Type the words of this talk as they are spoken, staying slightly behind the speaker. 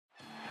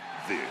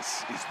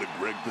This is the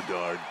Greg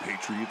Bedard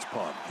Patriots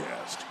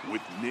Podcast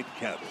with Nick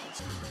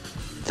Cattles.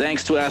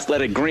 Thanks to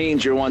Athletic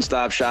Greens, your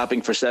one-stop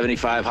shopping for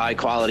 75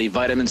 high-quality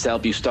vitamins to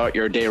help you start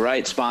your day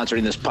right,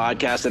 sponsoring this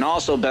podcast, and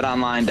also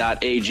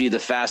betonline.ag, the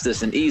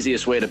fastest and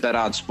easiest way to bet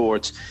on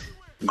sports.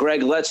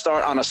 Greg, let's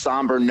start on a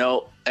somber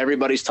note.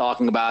 Everybody's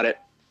talking about it.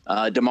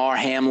 Damar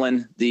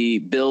Hamlin, the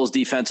Bills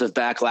defensive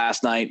back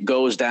last night,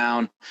 goes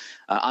down.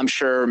 I'm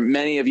sure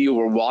many of you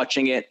were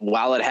watching it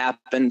while it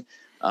happened.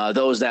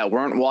 Those that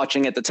weren't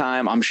watching at the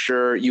time, I'm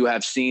sure you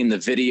have seen the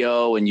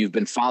video and you've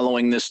been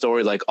following this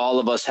story like all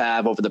of us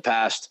have over the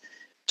past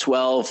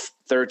 12,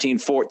 13,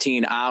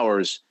 14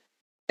 hours.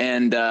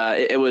 And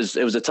it was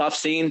a tough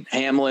scene.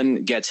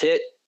 Hamlin gets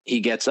hit.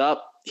 He gets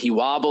up. He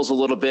wobbles a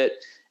little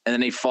bit, and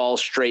then he falls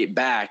straight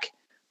back.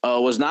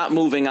 Was not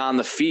moving on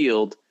the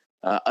field.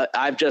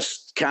 I've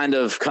just kind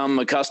of come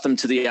accustomed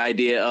to the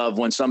idea of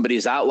when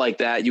somebody's out like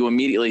that, you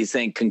immediately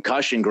think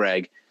concussion,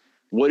 Greg.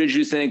 What did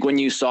you think when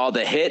you saw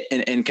the hit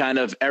and kind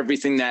of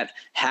everything that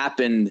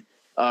happened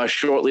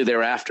shortly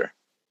thereafter?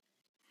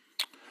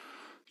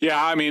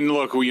 Yeah, I mean,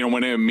 look,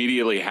 when it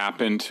immediately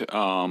happened,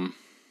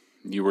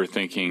 you were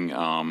thinking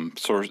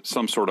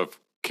some sort of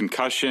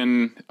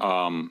concussion,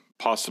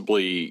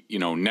 possibly,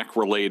 neck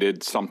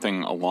related,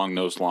 something along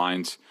those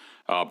lines.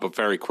 But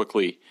very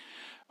quickly,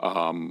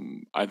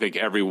 I think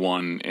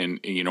everyone, and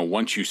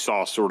once you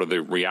saw sort of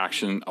the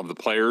reaction of the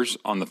players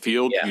on the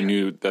field, You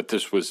knew that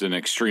this was an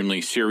extremely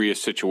serious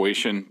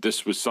situation.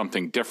 This was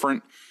something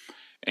different.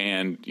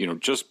 And,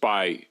 just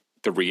by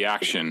the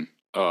reaction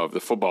of the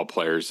football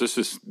players,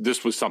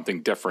 this was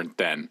something different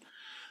than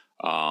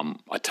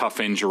a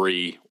tough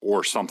injury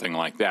or something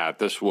like that.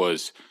 This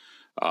was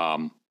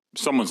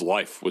someone's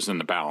life was in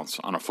the balance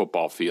on a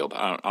football field.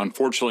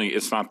 Unfortunately,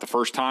 it's not the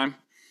first time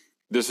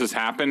this has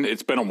happened.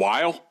 It's been a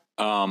while.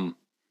 In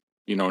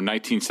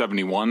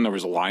 1971, there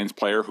was a Lions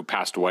player who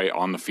passed away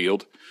on the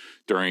field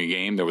during a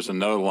game. There was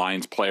another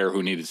Lions player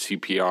who needed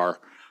CPR.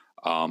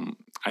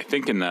 I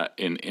think in the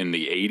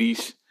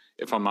 80s,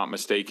 if I'm not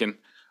mistaken.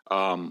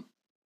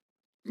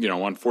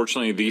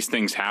 Unfortunately, these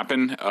things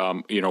happen.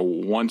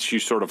 Once you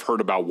sort of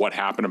heard about what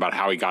happened, about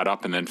how he got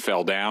up and then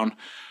fell down,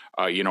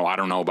 I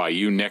don't know about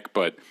you, Nick,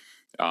 but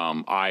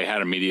I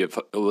had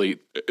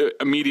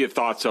immediate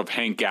thoughts of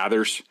Hank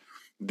Gathers,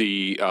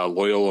 the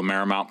Loyola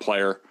Marymount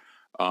player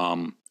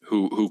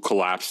who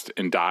collapsed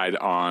and died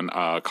on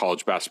a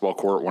college basketball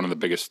court, one of the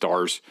biggest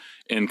stars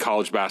in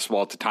college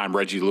basketball at the time.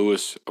 Reggie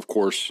Lewis, of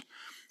course,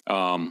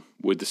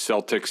 with the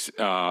Celtics,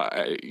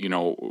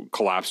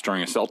 collapsed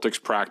during a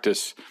Celtics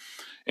practice.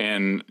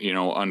 And,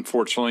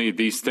 unfortunately,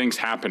 these things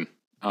happen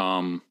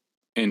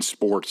in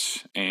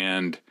sports,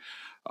 and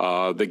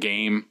the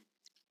game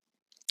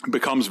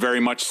becomes very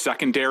much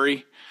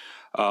secondary.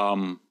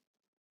 I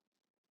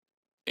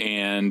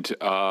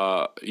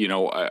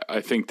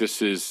think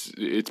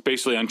it's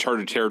basically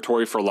uncharted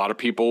territory for a lot of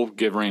people,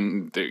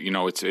 given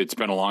that, it's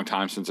been a long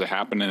time since it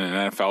happened in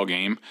an NFL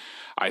game.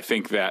 I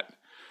think that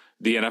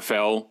the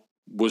NFL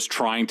was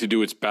trying to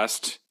do its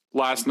best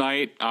last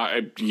night.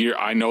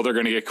 I know they're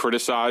going to get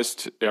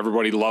criticized.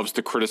 Everybody loves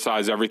to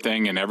criticize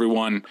everything, and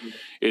everyone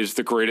is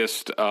the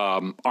greatest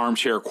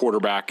armchair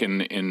quarterback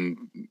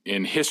in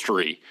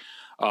history.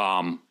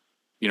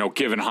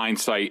 Given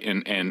hindsight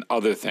and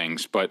other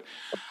things. But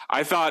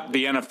I thought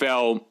the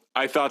NFL,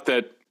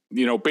 that,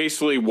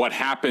 basically what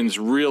happens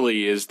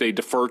really is they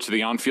defer to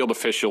the on-field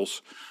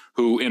officials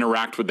who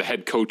interact with the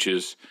head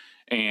coaches.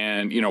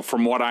 And,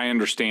 from what I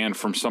understand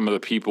from some of the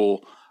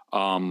people,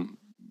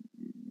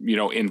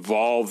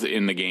 involved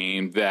in the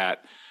game,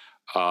 that,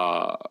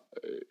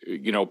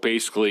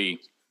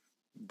 basically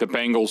the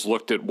Bengals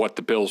looked at what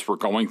the Bills were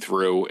going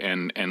through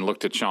and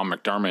looked at Sean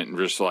McDermott and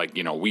just like,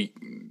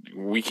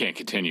 we can't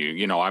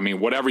continue.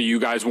 Whatever you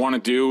guys want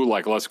to do,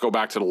 like, let's go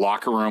back to the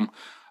locker room,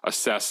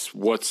 assess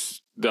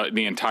what's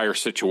the entire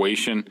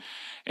situation.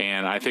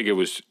 And I think it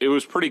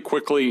was pretty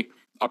quickly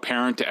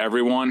apparent to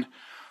everyone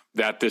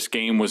that this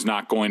game was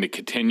not going to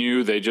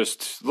continue. They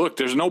just, look,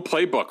 there's no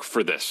playbook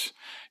for this.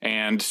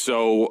 And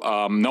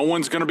so no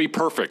one's going to be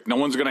perfect. No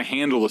one's going to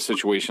handle a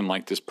situation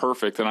like this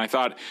perfect. And I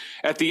thought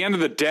at the end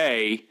of the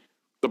day,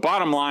 the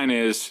bottom line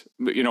is,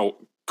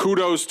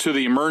 kudos to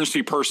the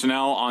emergency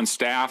personnel on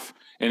staff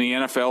and the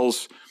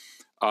NFL's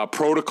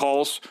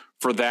protocols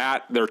for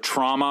that. Their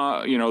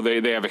trauma,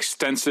 they have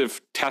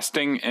extensive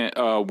testing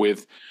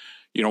with,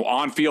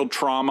 on-field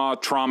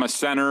trauma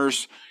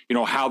centers,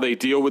 how they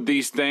deal with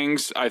these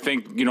things. I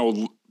think,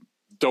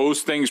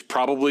 those things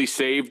probably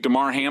saved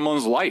Damar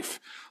Hamlin's life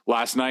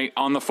last night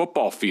on the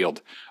football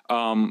field.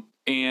 I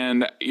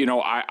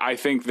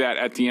think that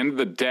at the end of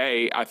the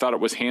day, I thought it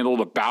was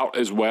handled about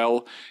as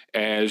well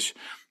as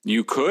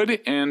you could.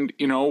 And,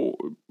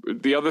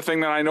 the other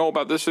thing that I know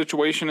about this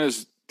situation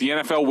is the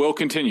NFL will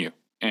continue.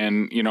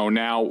 And,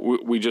 now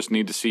we just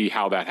need to see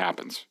how that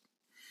happens.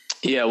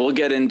 Yeah, we'll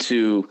get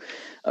into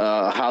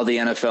how the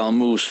NFL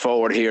moves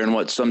forward here and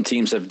what some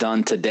teams have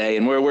done today.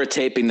 And where we're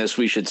taping this,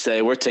 we should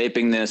say, we're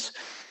taping this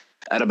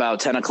at about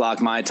 10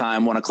 o'clock my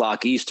time, 1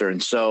 o'clock Eastern.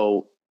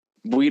 So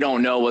we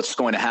don't know what's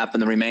going to happen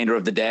the remainder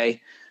of the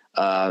day.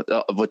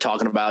 We're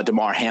talking about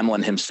Damar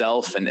Hamlin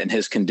himself and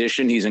his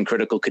condition. He's in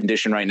critical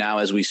condition right now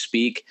as we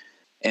speak.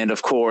 And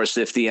of course,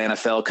 if the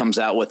NFL comes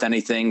out with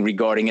anything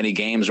regarding any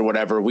games or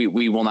whatever,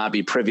 we will not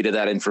be privy to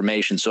that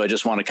information. So I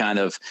just want to kind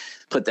of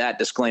put that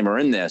disclaimer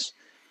in this.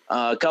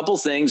 A couple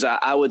things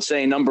I would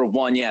say. Number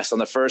one, yes, on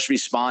the first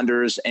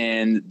responders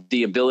and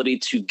the ability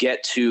to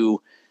get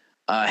to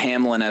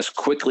Hamlin as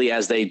quickly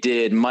as they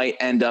did might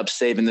end up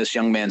saving this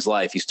young man's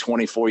life. He's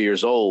 24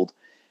 years old.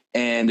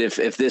 And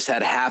if this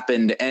had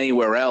happened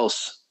anywhere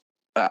else,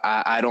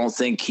 I don't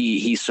think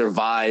he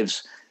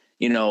survives,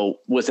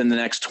 within the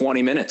next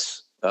 20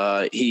 minutes.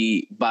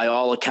 He, by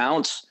all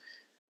accounts,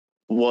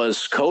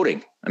 was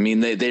coding. I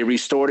mean, they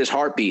restored his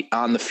heartbeat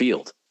on the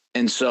field.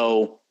 And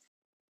so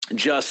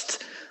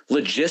just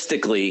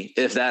logistically,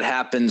 if that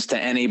happens to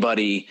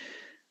anybody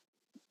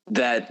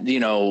that,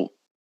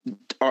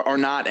 are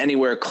not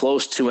anywhere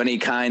close to any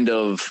kind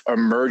of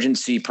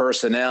emergency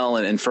personnel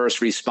and first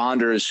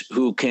responders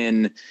who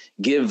can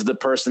give the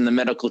person the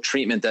medical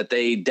treatment that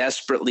they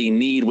desperately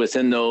need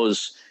within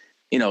those,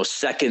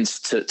 seconds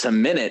to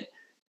minute,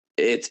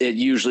 it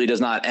usually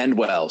does not end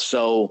well.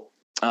 So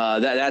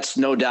that's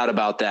no doubt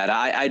about that.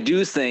 I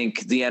do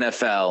think the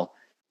NFL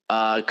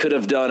could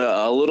have done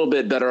a little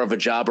bit better of a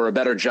job or a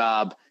better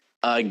job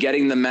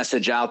getting the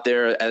message out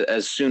there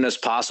as soon as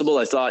possible.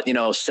 I thought,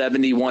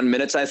 71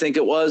 minutes, I think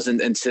it was,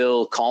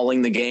 until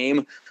calling the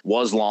game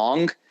was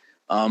long.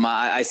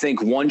 I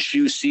think once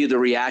you see the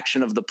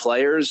reaction of the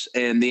players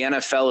and the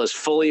NFL is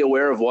fully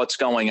aware of what's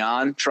going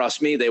on,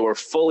 trust me, they were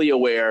fully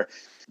aware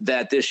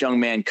that this young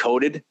man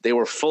coded. They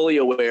were fully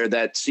aware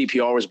that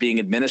CPR was being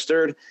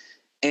administered.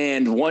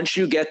 And once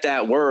you get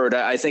that word,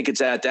 I think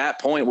it's at that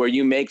point where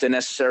you make the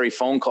necessary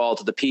phone call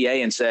to the PA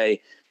and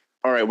say,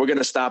 all right, we're going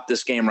to stop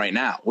this game right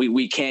now.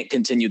 We can't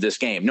continue this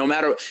game no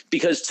matter,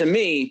 because to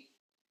me,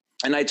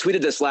 and I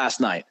tweeted this last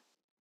night,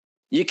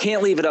 you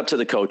can't leave it up to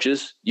the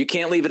coaches. You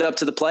can't leave it up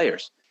to the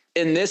players.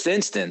 In this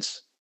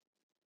instance,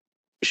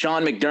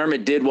 Sean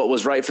McDermott did what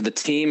was right for the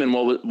team and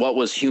what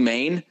was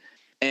humane.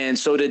 And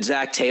so did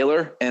Zach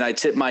Taylor. And I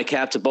tip my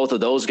cap to both of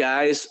those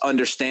guys,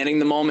 understanding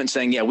the moment,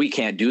 saying, yeah, we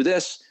can't do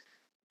this.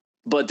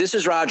 But this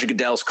is Roger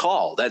Goodell's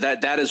call.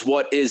 That is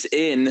what is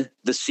in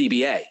the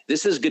CBA.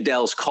 This is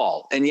Goodell's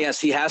call. And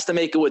yes, he has to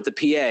make it with the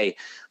PA.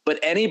 But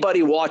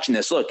anybody watching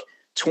this, look,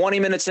 20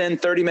 minutes in,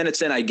 30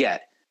 minutes in, I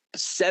get.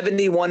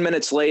 71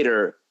 minutes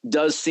later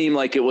does seem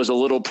like it was a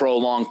little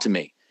prolonged to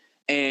me.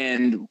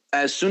 And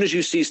as soon as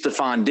you see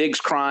Stephon Diggs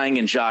crying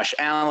and Josh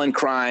Allen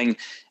crying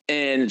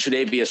and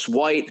Tre'Davious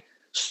White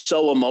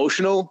so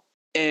emotional,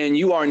 and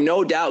you are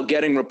no doubt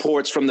getting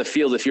reports from the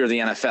field if you're the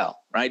NFL,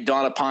 right?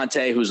 Donna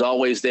Ponte, who's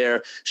always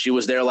there. She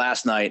was there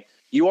last night.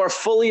 You are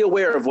fully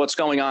aware of what's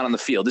going on the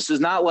field. This is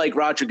not like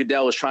Roger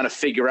Goodell was trying to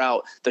figure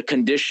out the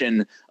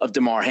condition of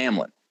Damar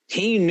Hamlin.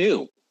 He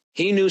knew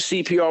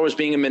CPR was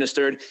being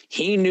administered.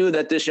 He knew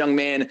that this young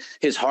man,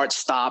 his heart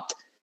stopped.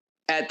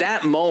 At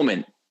that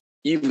moment,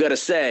 you've got to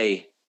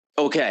say,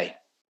 okay,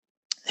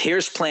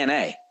 here's plan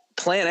A.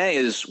 Plan A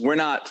is we're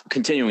not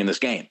continuing this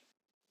game.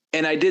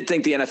 And I did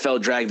think the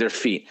NFL dragged their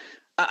feet.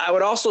 I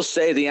would also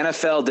say the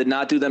NFL did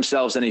not do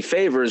themselves any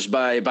favors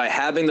by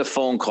having the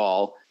phone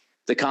call,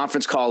 the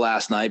conference call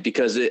last night,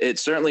 because it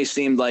certainly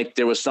seemed like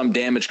there was some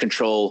damage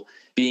control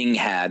being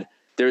had.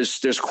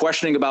 There's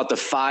questioning about the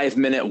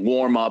 5-minute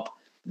warm-up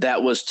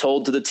that was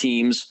told to the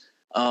teams.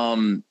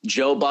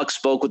 Joe Buck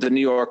spoke with the New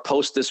York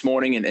Post this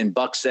morning, and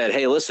Buck said,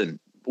 hey, listen,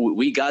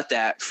 we got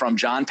that from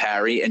John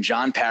Parry, and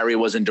John Parry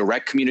was in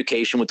direct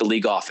communication with the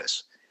league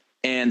office.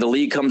 And the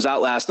league comes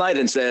out last night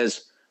and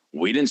says,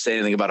 we didn't say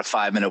anything about a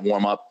 5-minute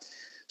warm-up.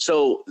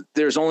 So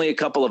there's only a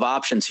couple of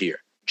options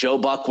here. Joe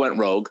Buck went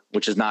rogue,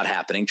 which is not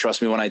happening.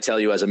 Trust me when I tell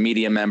you, as a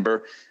media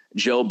member,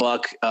 Joe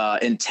Buck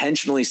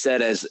intentionally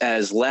said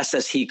as less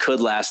as he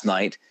could last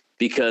night,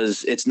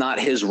 because it's not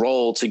his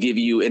role to give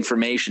you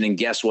information and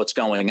guess what's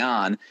going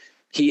on.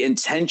 He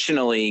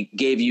intentionally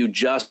gave you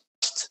just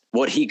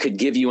what he could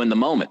give you in the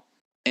moment.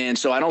 And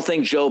so I don't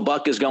think Joe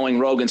Buck is going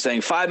rogue and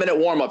saying 5-minute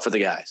warm-up for the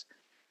guys.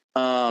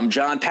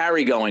 John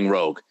Parry going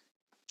rogue.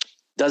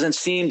 Doesn't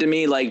seem to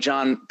me like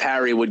John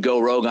Parry would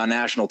go rogue on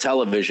national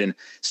television.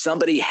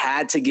 Somebody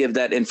had to give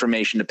that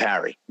information to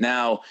Parry.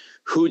 Now,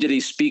 who did he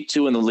speak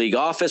to in the league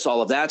office?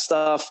 All of that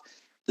stuff,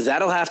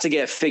 that'll have to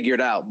get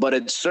figured out. But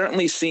it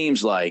certainly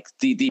seems like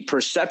the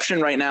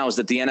perception right now is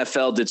that the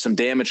NFL did some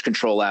damage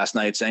control last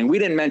night, saying we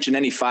didn't mention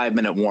any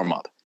 5-minute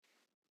warm-up.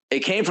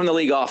 It came from the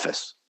league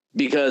office,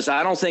 because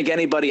I don't think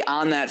anybody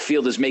on that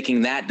field is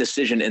making that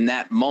decision in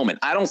that moment.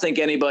 I don't think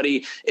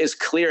anybody is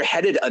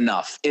clear-headed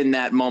enough in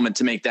that moment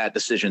to make that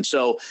decision.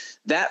 So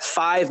that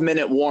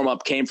 5-minute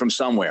warm-up came from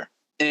somewhere.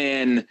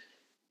 And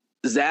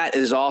that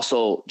is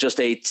also just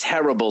a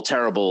terrible,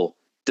 terrible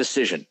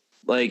decision.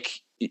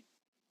 Like,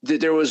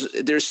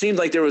 there seemed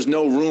like there was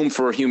no room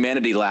for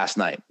humanity last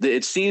night.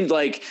 It seemed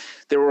like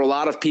there were a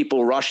lot of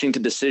people rushing to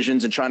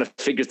decisions and trying to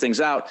figure things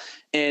out.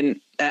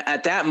 And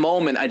at that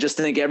moment, I just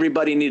think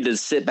everybody needed to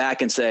sit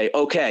back and say,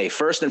 okay,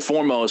 first and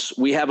foremost,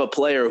 we have a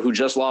player who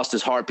just lost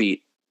his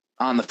heartbeat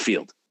on the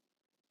field.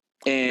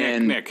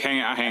 And Nick,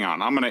 hang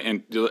on. I'm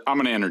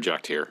gonna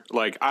interject here.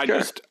 Like I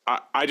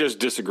just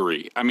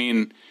disagree. I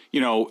mean,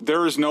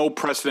 there is no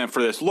precedent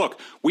for this. Look,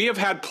 we have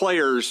had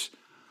players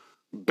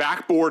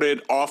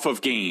backboarded off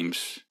of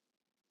games.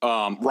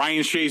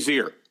 Ryan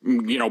Shazier,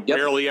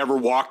 barely ever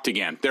walked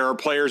again. There are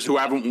players who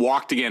haven't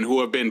walked again,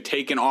 who have been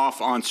taken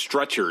off on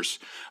stretchers,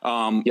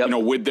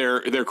 with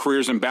their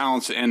careers in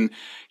balance, and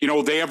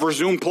they have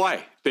resumed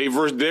play.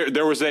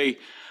 There was a,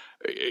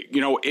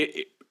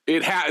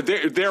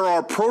 there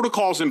are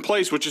protocols in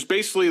place, which is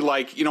basically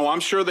like, I'm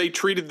sure they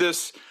treated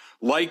this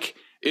like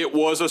it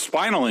was a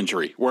spinal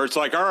injury, where it's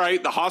like, all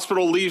right, the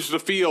hospital leaves the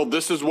field.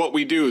 This is what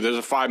we do. There's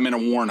a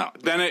 5-minute warn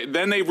up.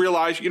 Then they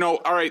realize, all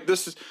right,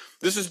 this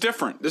is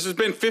different. This has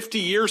been 50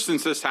 years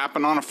since this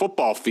happened on a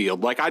football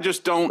field. Like, I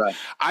just don't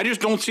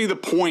see the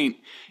point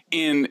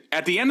in,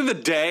 at the end of the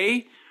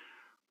day,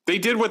 they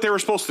did what they were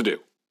supposed to do.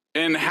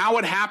 And how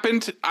it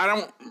happened, I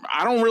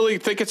don't really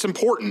think it's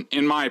important,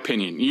 in my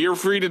opinion. You're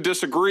free to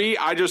disagree.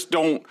 I just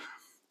don't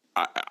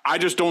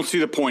see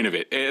the point of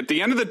it. At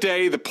the end of the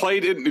day, the play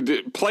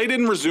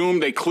didn't resume.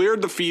 They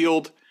cleared the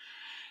field,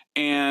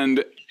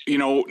 and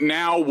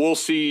now we'll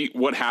see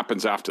what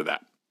happens after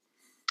that.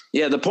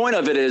 Yeah, the point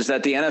of it is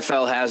that the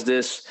NFL has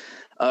this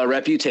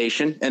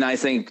reputation, and I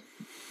think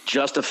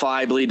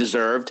justifiably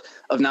deserved,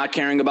 of not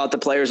caring about the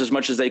players as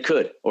much as they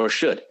could or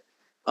should.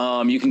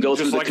 You can go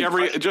just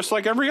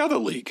like every other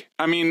league.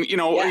 I mean,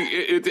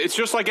 it's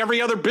just like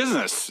every other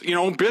business.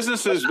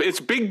 Businesses, it's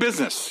big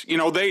business.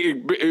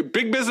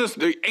 Big business.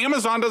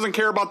 Amazon doesn't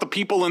care about the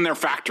people in their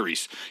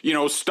factories.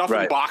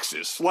 Stuffing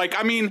boxes. Like,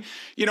 I mean,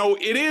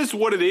 it is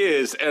what it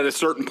is at a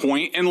certain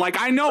point. And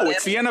like, I know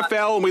it's the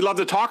NFL, and we love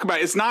to talk about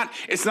it. It's not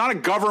a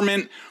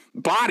government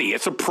body.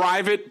 It's a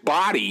private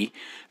body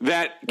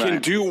that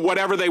can do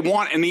whatever they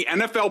want, and the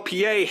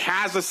NFLPA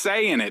has a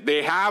say in it.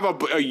 They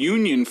have a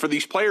union for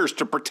these players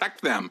to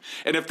protect them,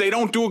 and if they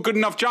don't do a good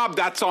enough job,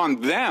 that's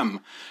on them.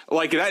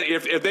 Like that,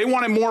 if they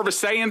wanted more of a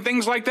say in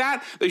things like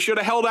that, they should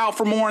have held out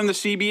for more in the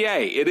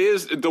CBA. It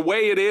is the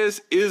way it is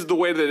the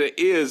way that it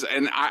is,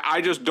 and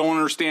I just don't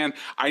understand.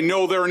 I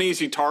know they're an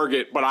easy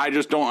target, but I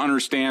just don't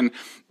understand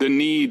the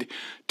need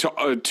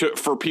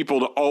for people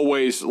to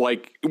always,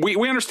 like,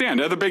 we understand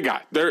they're the big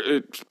guy.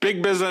 It's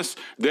big business.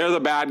 They're the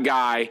bad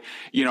guy,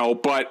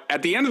 but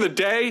at the end of the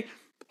day,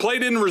 play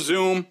didn't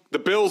resume. The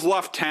Bills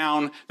left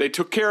town. They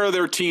took care of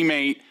their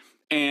teammate,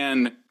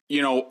 and,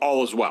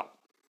 all is well.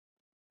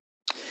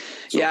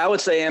 So, yeah, I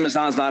would say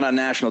Amazon's not on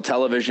national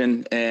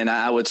television. And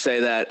I would say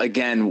that,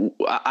 again,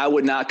 I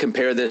would not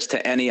compare this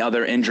to any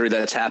other injury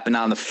that's happened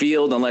on the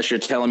field, unless you're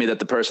telling me that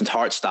the person's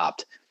heart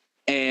stopped.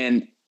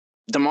 And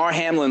Damar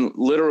Hamlin,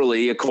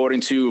 literally,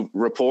 according to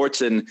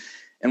reports and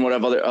what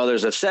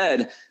others have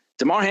said,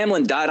 Damar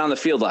Hamlin died on the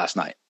field last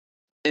night.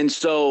 And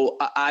so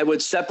I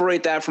would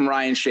separate that from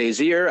Ryan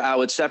Shazier. I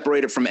would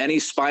separate it from any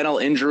spinal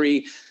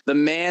injury. The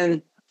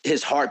man,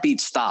 his heartbeat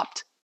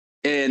stopped,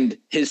 and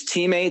his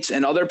teammates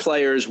and other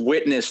players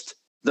witnessed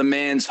the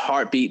man's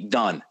heartbeat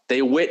done.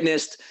 They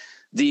witnessed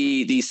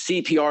the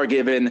CPR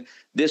given.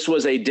 This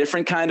was a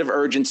different kind of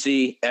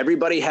urgency.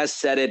 Everybody has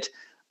said it.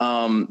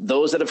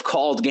 Those that have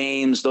called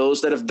games,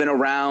 those that have been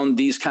around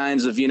these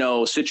kinds of,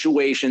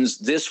 situations,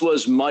 this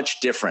was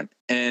much different.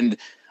 And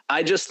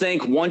I just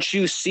think once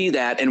you see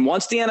that, and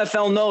once the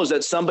NFL knows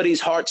that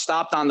somebody's heart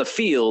stopped on the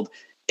field,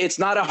 it's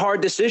not a hard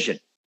decision.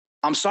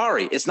 I'm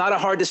sorry. It's not a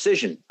hard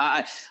decision.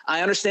 I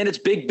understand it's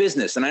big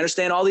business, and I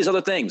understand all these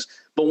other things.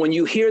 But when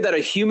you hear that a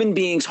human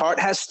being's heart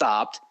has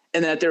stopped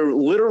and that they're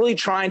literally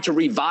trying to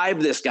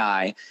revive this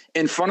guy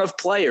in front of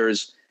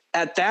players,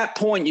 at that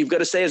point, you've got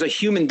to say, as a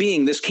human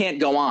being, this can't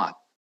go on.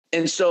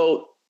 And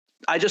so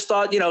I just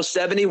thought,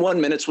 71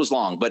 minutes was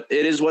long, but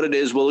it is what it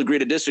is. We'll agree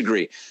to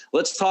disagree.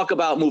 Let's talk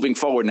about moving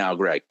forward now,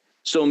 Greg.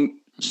 So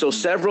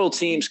several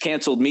teams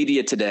canceled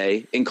media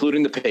today,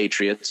 including the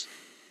Patriots.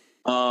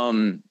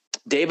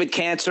 David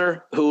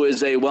Cantor, who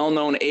is a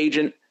well-known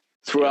agent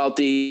throughout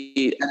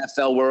the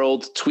NFL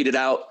world, tweeted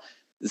out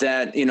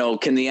that,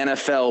 can the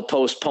NFL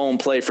postpone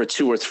play for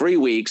 2 or 3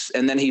 weeks?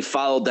 And then he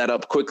followed that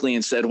up quickly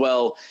and said,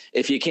 well,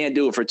 if you can't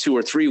do it for 2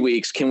 or 3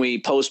 weeks, can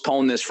we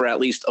postpone this for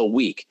at least a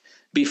week?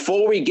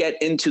 Before we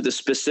get into the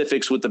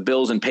specifics with the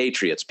Bills and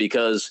Patriots,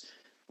 because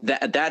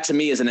that to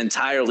me is an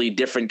entirely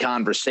different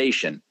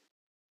conversation.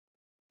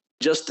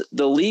 Just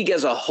the league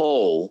as a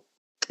whole.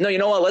 No, you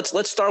know what?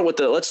 Let's start with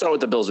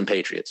the Bills and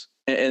Patriots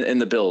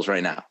and the Bills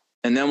right now,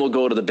 and then we'll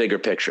go to the bigger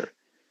picture.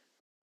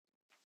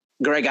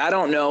 Greg, I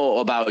don't know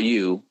about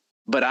you,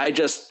 but I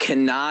just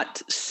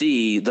cannot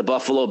see the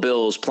Buffalo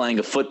Bills playing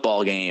a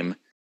football game,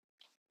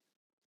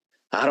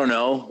 I don't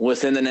know,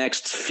 within the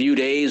next few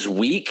days,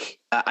 week.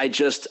 I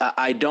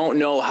don't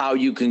know how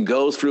you can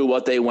go through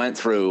what they went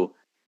through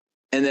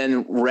and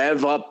then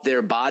rev up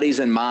their bodies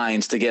and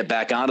minds to get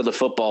back onto the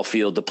football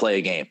field to play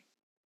a game.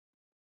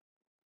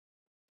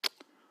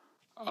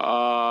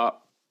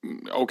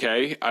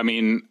 Okay. I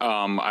mean,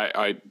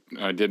 I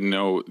didn't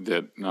know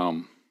that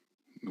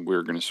we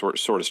were going to sort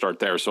of start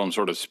there, so I'm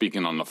sort of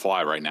speaking on the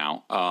fly right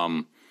now.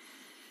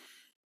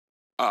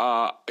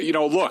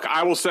 Look,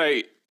 I will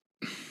say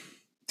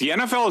the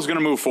NFL is going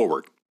to move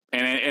forward.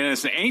 And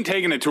it ain't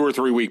taking a 2 or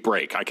 3 week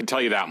break. I can tell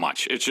you that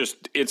much.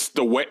 It's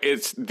the way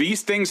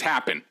these things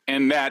happen.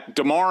 And that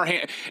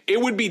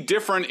it would be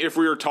different if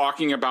we were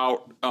talking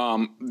about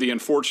the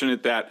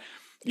unfortunate that,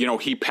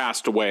 he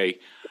passed away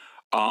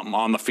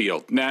on the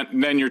field.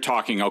 Then you're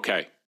talking,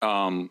 okay.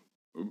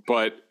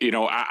 But,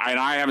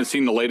 I haven't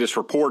seen the latest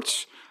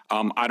reports.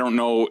 I don't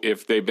know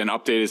if they've been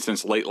updated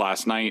since late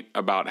last night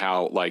about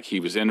how like he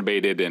was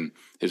intubated and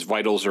his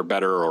vitals are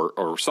better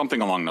or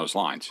something along those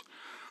lines.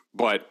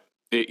 But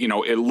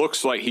it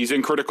looks like he's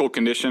in critical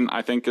condition,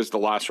 I think is the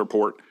last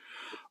report.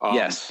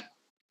 Yes.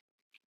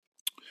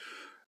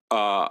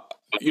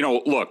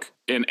 Look,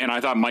 and I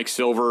thought Mike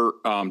Silver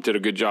did a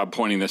good job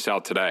pointing this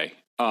out today.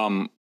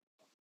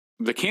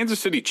 The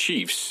Kansas City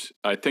Chiefs,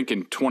 I think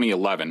in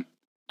 2011,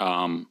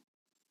 had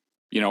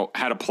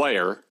a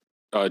player,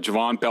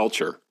 Javon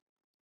Belcher,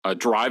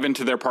 drive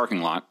into their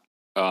parking lot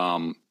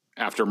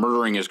after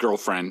murdering his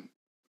girlfriend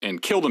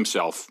and killed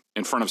himself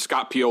in front of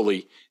Scott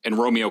Pioli and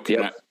Romeo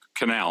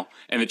Canal,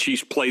 and the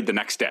Chiefs played the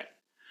next day.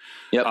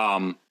 Yep.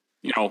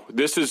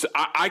 This is,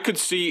 I could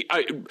see,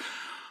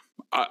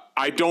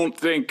 I don't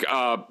think,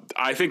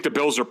 I think the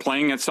Bills are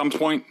playing at some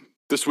point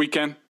this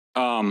weekend,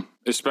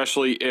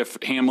 especially if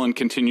Hamlin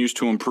continues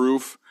to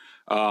improve.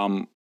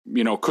 Could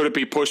it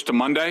be pushed to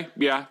Monday?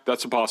 Yeah,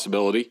 that's a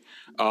possibility.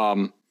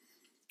 But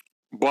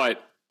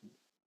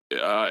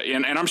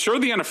I'm sure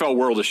the NFL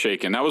world is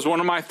shaken. That was one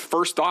of my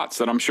first thoughts,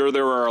 that I'm sure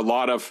there are a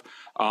lot of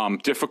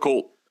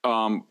difficult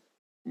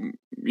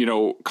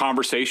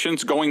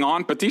conversations going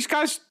on, but these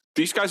guys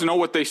know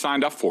what they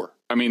signed up for.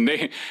 I mean,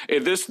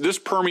 this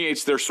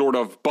permeates their sort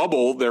of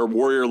bubble, their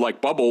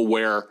warrior-like bubble,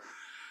 where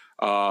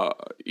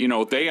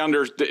they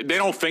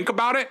don't think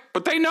about it,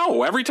 but they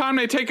know every time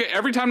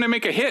they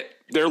make a hit,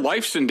 their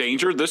life's in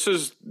danger. This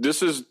is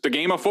the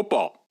game of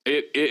football.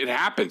 It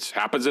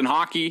happens in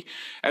hockey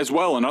as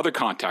well, and other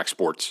contact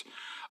sports.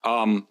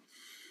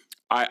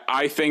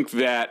 I think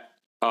that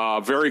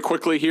very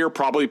quickly here,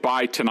 probably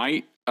by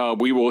tonight,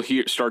 we will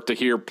start to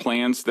hear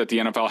plans that the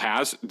NFL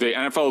has. The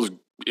NFL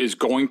is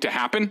going to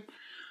happen.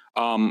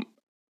 I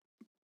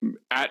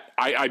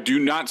do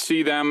not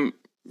see them.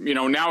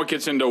 Now it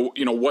gets into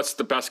what's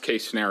the best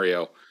case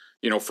scenario,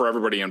 for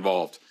everybody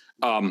involved.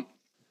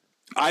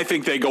 I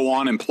think they go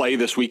on and play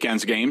this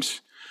weekend's games.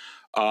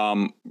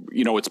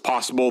 It's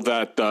possible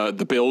that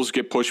the Bills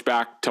get pushed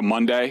back to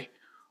Monday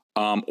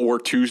or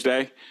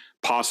Tuesday,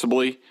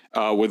 possibly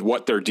with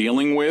what they're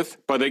dealing with.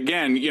 But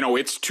again,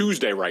 it's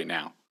Tuesday right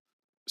now.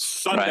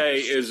 Sunday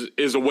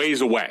is a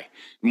ways away.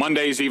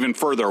 Monday's even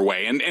further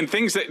away, and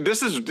things that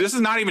this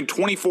is not even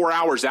 24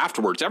 hours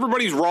afterwards.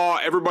 Everybody's raw.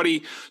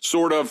 Everybody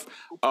sort of,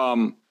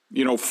 how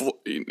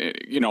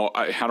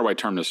do I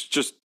term this?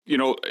 Just, I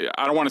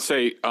don't want to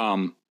say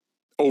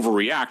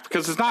overreact,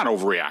 because it's not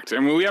overreact. I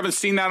mean, we haven't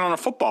seen that on a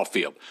football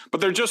field,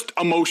 but they're just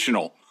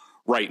emotional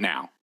right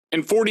now.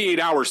 In 48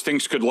 hours,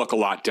 things could look a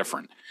lot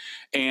different.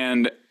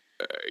 And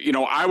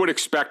I would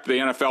expect the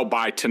NFL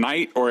by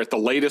tonight or at the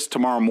latest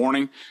tomorrow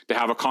morning to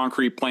have a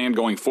concrete plan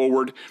going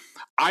forward.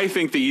 I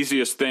think the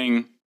easiest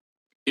thing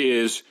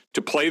is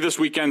to play this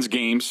weekend's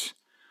games,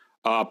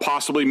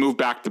 possibly move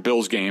back the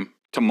Bills game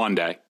to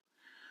Monday,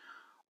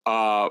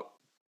 and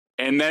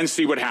then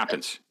see what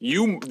happens.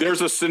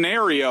 There's a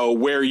scenario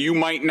where you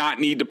might not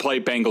need to play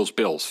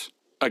Bengals-Bills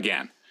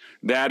again.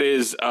 That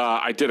is,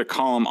 I did a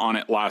column on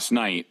it last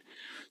night.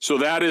 So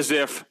that is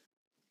if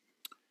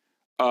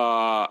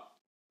the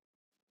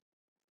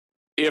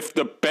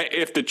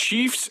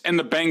Chiefs and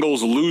the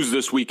Bengals lose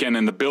this weekend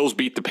and the Bills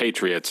beat the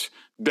Patriots,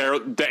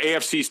 the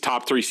AFC's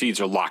top 3 seeds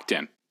are locked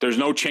in. There's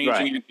no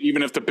changing it,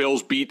 even if the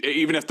Bengals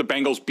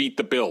beat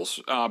the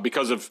Bills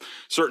because of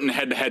certain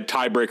head-to-head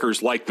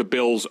tiebreakers like the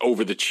Bills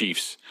over the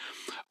Chiefs.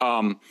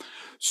 I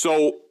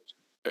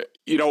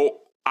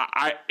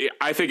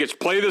think it's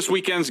play this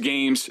weekend's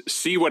games,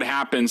 see what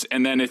happens,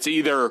 and then it's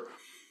either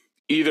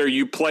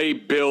you play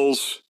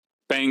Bills,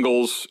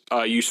 Bengals,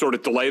 you sort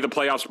of delay the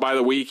playoffs by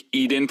the week,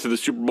 eat into the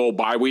Super Bowl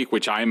bye week,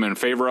 which I am in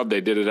favor of.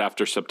 They did it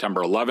after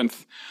September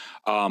 11th.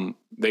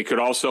 They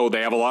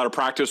have a lot of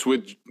practice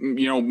with,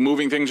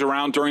 moving things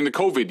around during the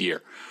COVID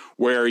year,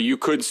 where you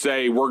could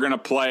say, we're going to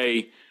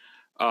play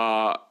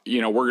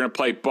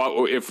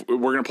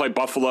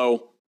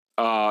Buffalo,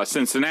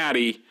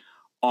 Cincinnati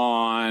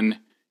on,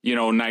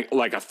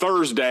 like a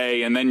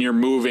Thursday, and then you're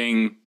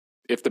moving,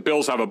 if the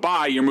Bills have a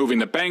bye, you're moving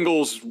the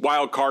Bengals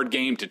wild card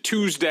game to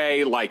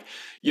Tuesday,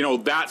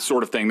 that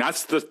sort of thing.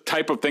 That's the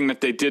type of thing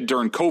that they did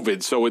during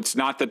COVID. So it's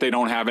not that they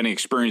don't have any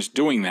experience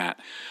doing that.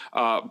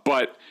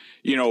 But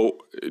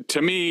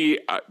to me,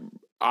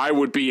 I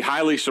would be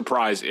highly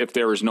surprised if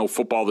there is no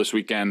football this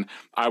weekend.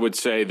 I would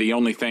say the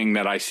only thing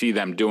that I see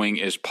them doing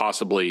is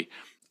possibly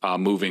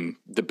moving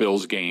the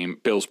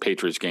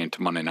Bills-Patriots game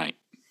to Monday night.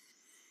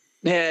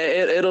 Yeah,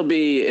 it'll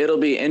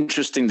be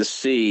interesting to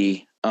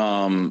see.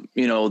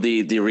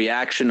 The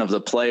reaction of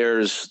the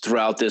players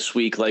throughout this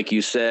week, like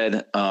you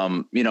said.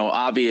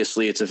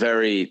 Obviously it's a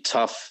very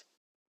tough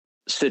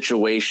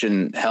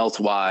situation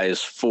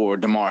health-wise for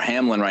Damar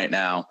Hamlin right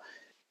now.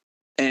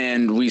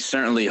 And we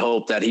certainly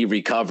hope that he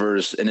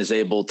recovers and is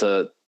able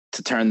to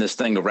turn this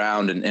thing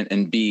around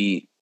and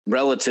be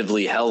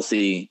relatively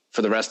healthy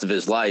for the rest of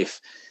his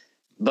life.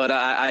 But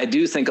I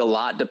do think a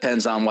lot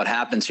depends on what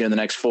happens here in the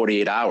next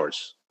 48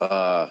 hours.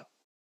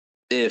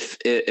 If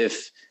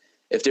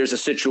there's a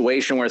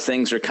situation where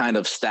things are kind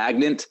of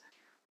stagnant,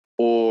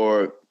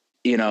 or,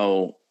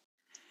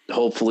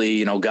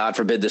 hopefully, God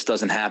forbid this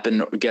doesn't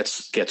happen, or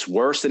gets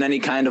worse in any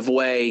kind of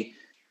way,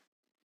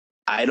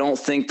 I don't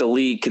think the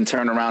league can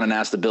turn around and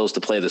ask the Bills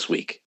to play this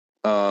week.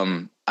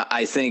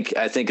 I think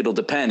it'll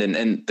depend.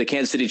 And the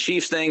Kansas City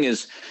Chiefs thing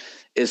is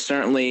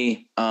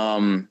certainly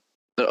an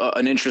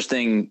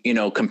interesting,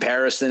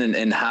 comparison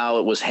and how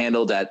it was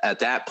handled at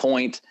that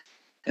point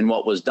and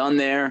what was done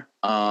there.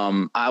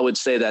 I would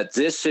say that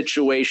this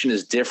situation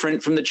is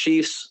different from the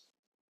Chiefs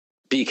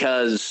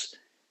because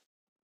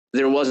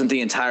there wasn't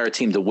the entire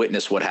team to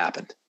witness what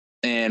happened.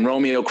 And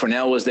Romeo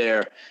Crennel was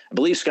there. I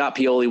believe Scott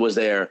Pioli was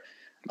there.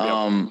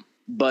 Yep.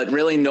 But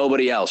really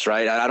nobody else,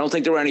 right? I don't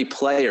think there were any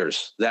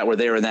players that were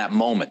there in that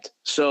moment.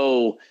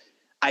 So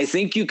I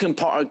think you can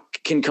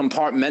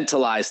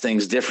compartmentalize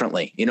things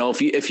differently.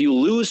 If you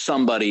lose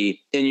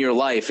somebody in your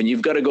life and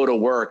you've got to go to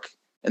work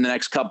in the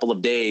next couple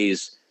of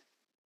days,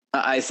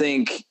 I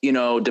think,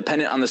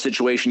 dependent on the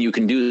situation, you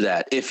can do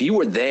that. If you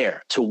were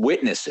there to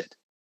witness it,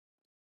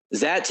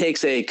 that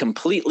takes a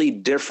completely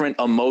different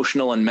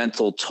emotional and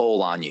mental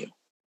toll on you.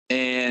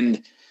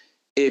 And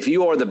if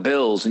you are the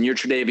Bills and you're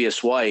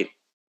Tre'Davious White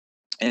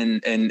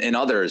and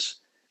others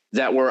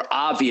that were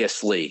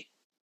obviously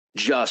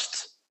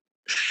just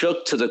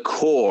shook to the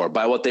core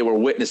by what they were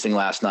witnessing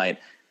last night,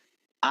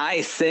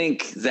 I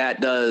think that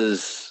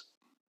does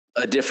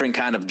a different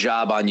kind of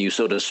job on you,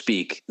 so to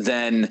speak,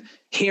 than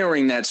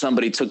hearing that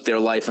somebody took their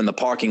life in the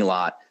parking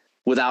lot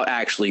without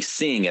actually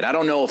seeing it. I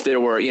don't know if there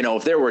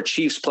were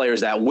Chiefs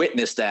players that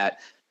witnessed that.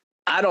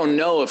 I don't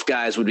know if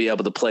guys would be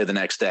able to play the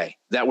next day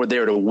that were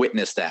there to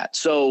witness that.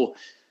 So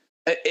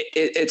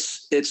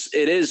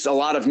it is a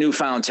lot of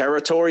newfound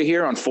territory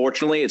here.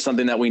 Unfortunately, it's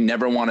something that we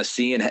never want to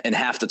see and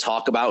have to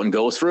talk about and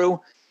go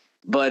through.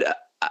 But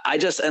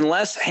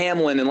unless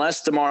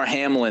Damar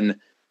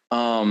Hamlin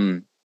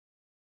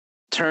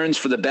turns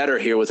for the better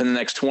here within the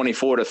next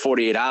 24 to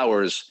 48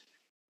 hours,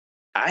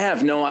 I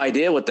have no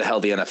idea what the hell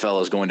the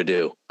NFL is going to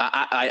do.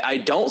 I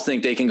don't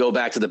think they can go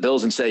back to the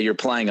Bills and say you're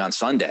playing on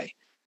Sunday.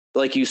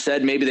 Like you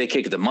said, maybe they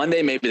kick it to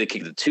Monday, maybe they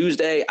kick it to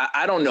Tuesday.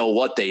 I don't know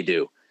what they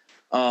do.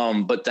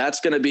 But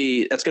that's going to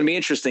be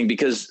interesting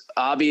because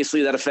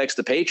obviously that affects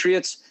the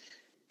Patriots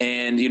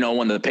and,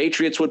 when the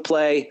Patriots would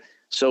play.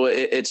 So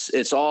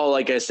it's all,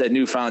 like I said,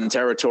 newfound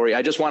territory.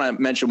 I just want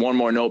to mention one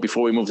more note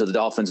before we move to the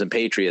Dolphins and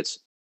Patriots.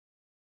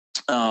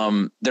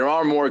 There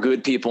are more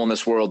good people in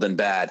this world than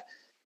bad.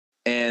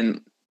 And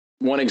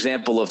one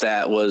example of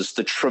that was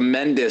the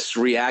tremendous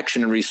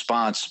reaction and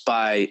response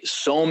by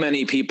so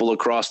many people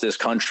across this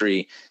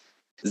country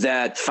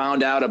that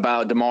found out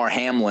about Damar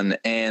Hamlin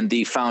and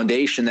the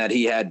foundation that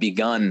he had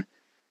begun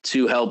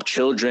to help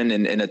children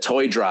in a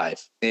toy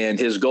drive. And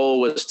his goal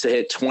was to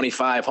hit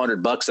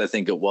 $2,500, I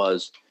think it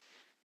was.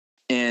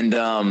 And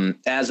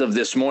as of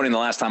this morning, the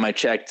last time I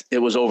checked, it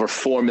was over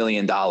 $4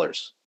 million.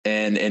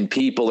 And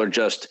people are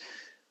just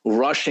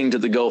rushing to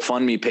the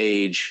GoFundMe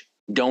page,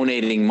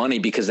 donating money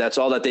because that's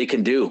all that they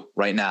can do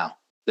right now.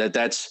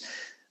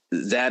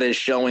 That is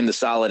showing the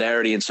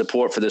solidarity and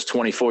support for this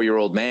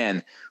 24-year-old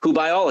man who,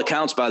 by all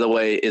accounts, by the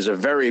way, is a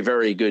very,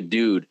 very good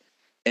dude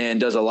and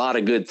does a lot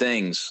of good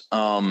things.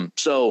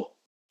 So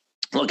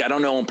look, I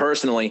don't know him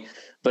personally,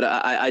 but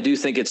I do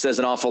think it says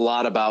an awful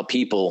lot about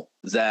people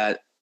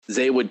that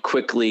they would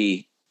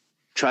quickly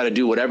try to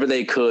do whatever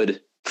they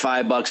could.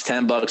 $5,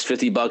 $10,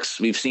 $50.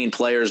 We've seen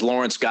players,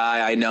 Lawrence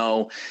Guy, I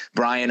know,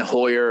 Brian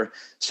Hoyer,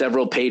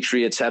 several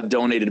Patriots have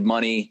donated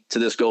money to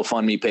this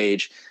GoFundMe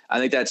page. I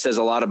think that says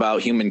a lot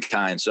about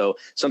humankind. So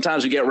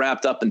sometimes we get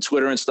wrapped up in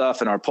Twitter and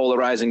stuff in our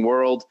polarizing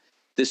world.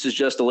 This is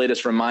just the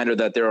latest reminder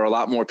that there are a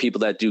lot more people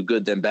that do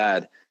good than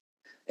bad.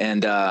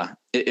 And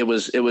it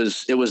was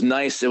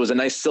nice. It was a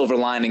nice silver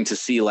lining to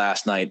see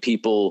last night,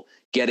 people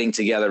getting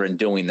together and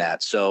doing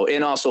that. So,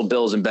 and also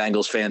Bills and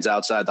Bengals fans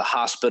outside the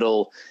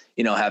hospital,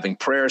 having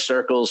prayer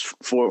circles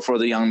for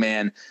the young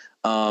man.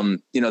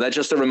 That's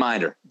just a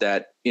reminder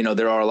that,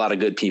 there are a lot of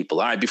good people.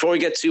 All right. Before we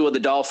get to the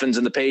Dolphins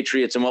and the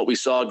Patriots and what we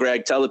saw,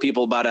 Greg, tell the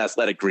people about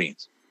Athletic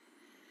Greens.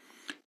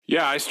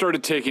 Yeah, I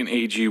started taking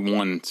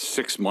AG1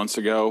 6 months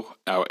ago.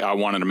 I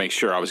wanted to make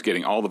sure I was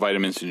getting all the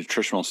vitamins and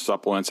nutritional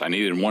supplements I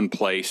needed in one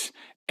place,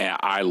 and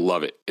I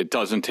love it. It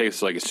doesn't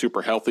taste like it's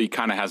super healthy,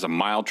 kind of has a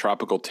mild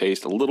tropical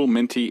taste, a little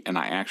minty, and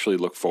I actually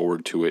look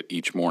forward to it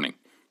each morning.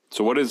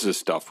 So what is this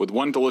stuff? With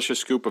one delicious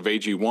scoop of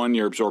AG1,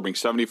 you're absorbing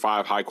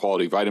 75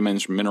 high-quality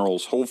vitamins,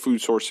 minerals, whole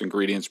food source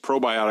ingredients,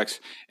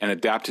 probiotics,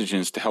 and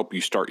adaptogens to help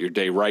you start your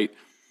day right.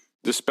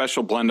 This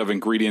special blend of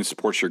ingredients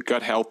supports your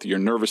gut health, your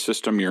nervous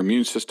system, your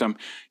immune system,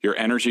 your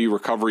energy,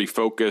 recovery,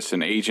 focus,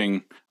 and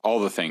aging,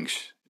 all the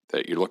things.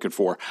 that you're looking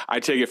for. I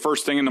take it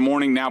first thing in the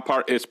morning. Now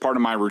it's part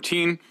of my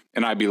routine,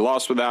 and I'd be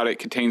lost without it. It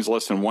contains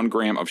less than 1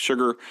 gram of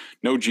sugar,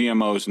 no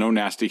GMOs, no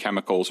nasty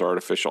chemicals or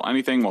artificial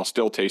anything, while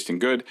still tasting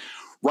good.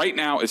 Right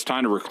now, it's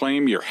time to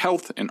reclaim your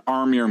health and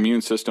arm your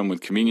immune system with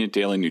convenient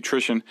daily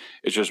nutrition.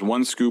 It's just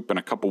 1 scoop and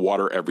a cup of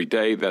water every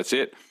day. That's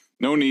it.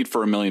 No need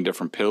for a million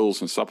different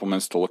pills and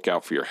supplements to look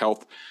out for your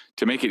health.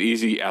 To make it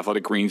easy,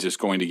 Athletic Greens is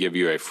going to give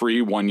you a free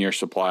 1-year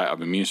supply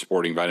of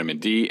immune-supporting vitamin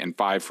D and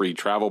 5 free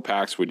travel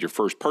packs with your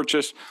first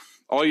purchase.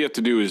 All you have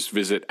to do is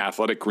visit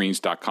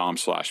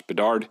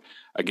athleticgreens.com/Bedard.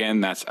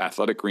 Again, that's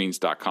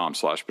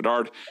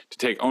athleticgreens.com/Bedard to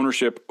take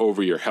ownership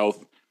over your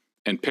health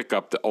and pick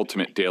up the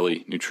ultimate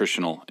daily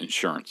nutritional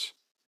insurance.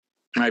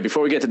 All right,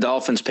 before we get to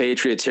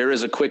Dolphins-Patriots, here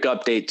is a quick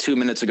update 2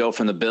 minutes ago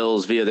from the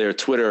Bills via their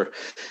Twitter.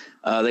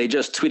 They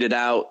just tweeted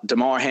out,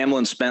 Damar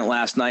Hamlin spent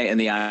last night in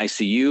the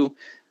ICU.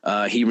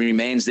 He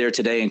remains there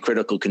today in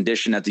critical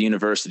condition at the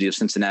University of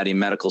Cincinnati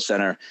Medical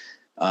Center.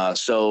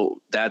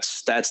 So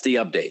that's the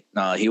update.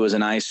 He was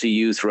in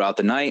ICU throughout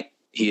the night.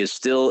 He is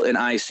still in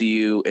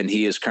ICU, and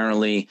he is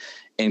currently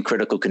in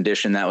critical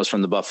condition. That was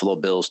from the Buffalo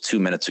Bills 2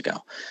 minutes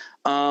ago.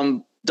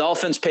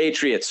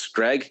 Dolphins-Patriots,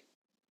 Greg,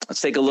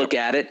 let's take a look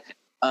at it.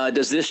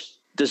 Does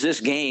this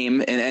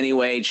game in any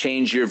way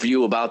change your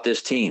view about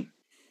this team?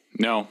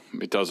 No,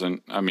 it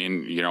doesn't. I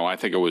mean, I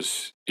think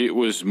it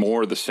was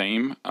more the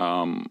same.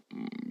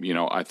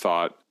 I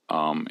thought,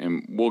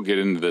 and we'll get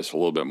into this a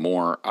little bit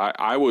more.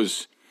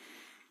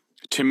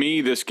 To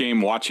me, this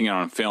game, watching it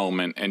on film,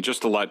 and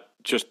just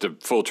the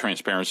full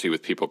transparency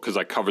with people, because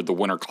I covered the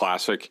Winter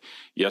Classic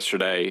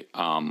yesterday.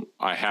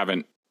 I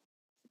haven't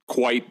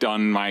quite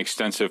done my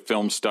extensive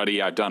film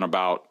study. I've done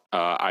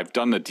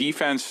the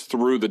defense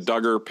through the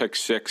Duggar pick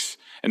 6,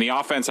 and the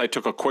offense I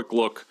took a quick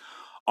look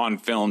on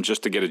film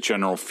just to get a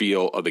general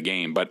feel of the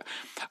game. But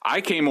I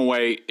came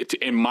away,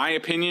 in my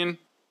opinion,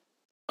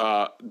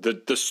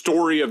 the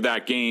story of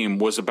that game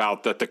was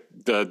about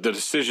the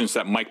decisions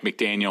that Mike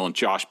McDaniel and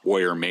Josh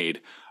Boyer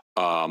made,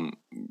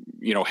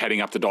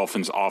 heading up the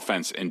Dolphins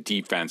offense and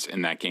defense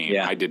in that game.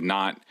 Yeah. I did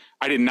not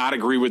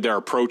agree with their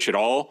approach at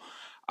all.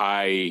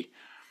 I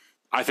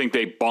think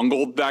they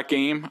bungled that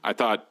game. I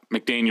thought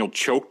McDaniel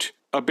choked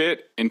a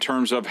bit in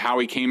terms of how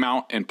he came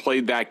out and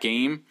played that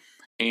game.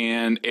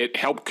 And it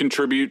helped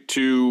contribute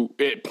to,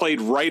 it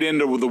played right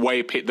into the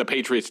way the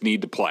Patriots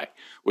need to play,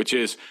 which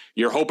is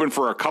you're hoping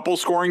for a couple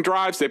scoring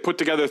drives. They put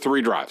together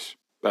 3 drives.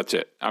 That's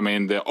it. I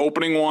mean, the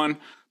opening one,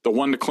 the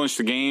one to clinch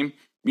the game,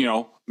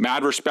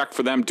 mad respect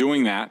for them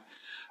doing that.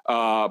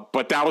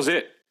 But that was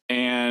it.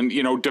 And,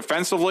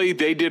 defensively,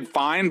 they did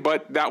fine,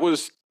 but that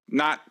was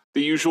not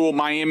the usual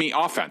Miami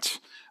offense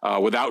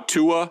without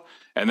Tua.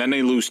 And then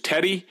they lose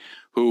Teddy,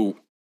 who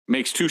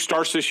makes 2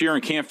 starts this year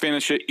and can't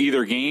finish it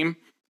either game.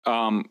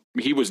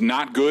 He was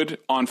not good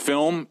on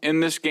film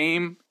in this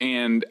game,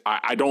 and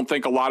I don't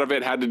think a lot of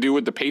it had to do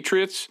with the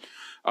Patriots.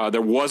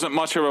 There wasn't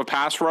much of a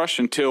pass rush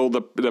until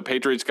the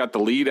Patriots got the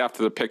lead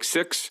after the pick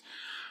 6.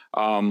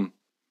 So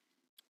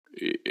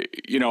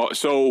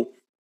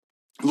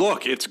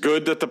look, it's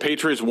good that the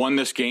Patriots won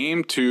this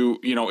game to,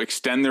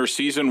 extend their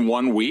season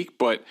 1 week,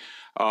 but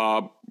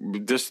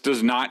this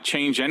does not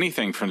change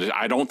anything from this.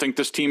 I don't think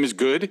this team is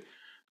good.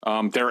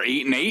 They're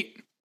 8-8.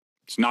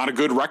 It's not a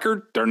good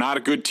record. They're not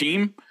a good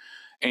team.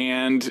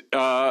 And,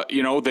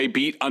 they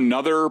beat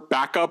another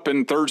backup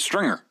and third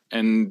stringer.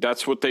 And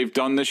that's what they've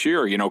done this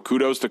year.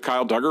 Kudos to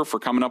Kyle Duggar for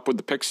coming up with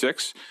the pick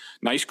 6.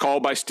 Nice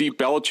call by Steve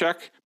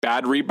Belichick.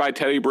 Bad read by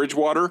Teddy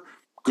Bridgewater.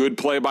 Good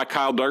play by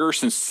Kyle Duggar.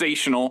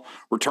 Sensational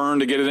return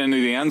to get it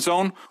into the end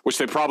zone, which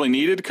they probably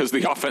needed because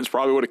the offense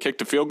probably would have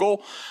kicked a field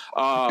goal.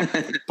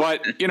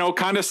 But,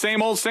 kind of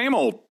same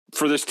old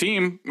for this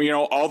team,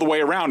 all the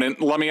way around. And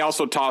let me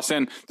also toss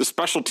in the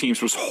special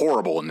teams was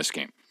horrible in this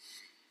game.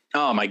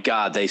 Oh my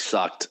God, they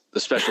sucked. The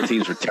special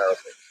teams were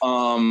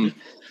terrible.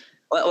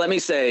 Let me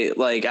say,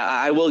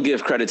 I will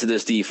give credit to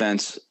this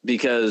defense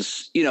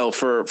because,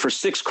 for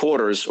 6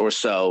 quarters or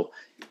so,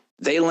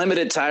 they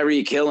limited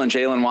Tyreek Hill and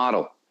Jalen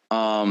Waddle.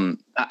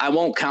 I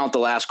won't count the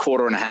last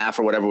quarter and a half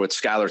or whatever with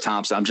Skylar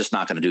Thompson. I'm just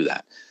not going to do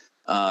that.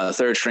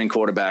 Third string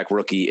quarterback,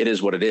 rookie. It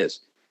is what it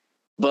is.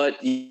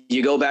 But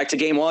you go back to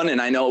game 1, and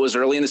I know it was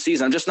early in the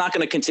season. I'm just not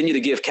going to continue to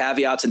give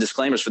caveats and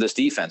disclaimers for this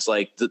defense.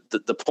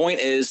 The point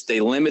is they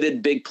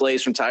limited big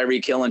plays from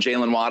Tyreek Hill and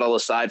Jalen Waddle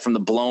aside from the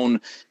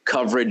blown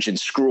coverage and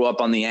screw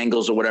up on the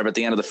angles or whatever at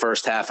the end of the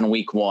first half in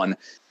week 1.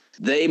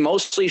 They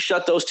mostly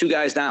shut those 2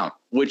 guys down,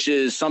 which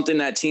is something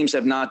that teams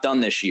have not done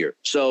this year.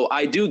 So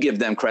I do give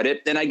them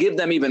credit, and I give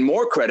them even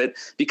more credit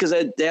because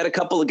they had a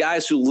couple of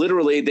guys who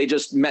literally they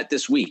just met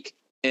this week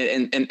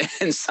and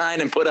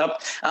signed and put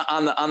up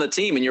on the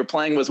team. And you're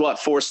playing with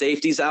 4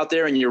 safeties out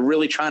there, and you're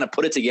really trying to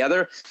put it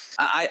together.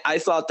 I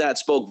thought that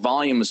spoke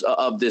volumes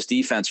of this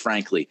defense,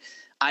 frankly.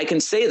 I can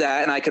say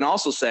that, and I can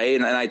also say,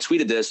 and I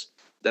tweeted this,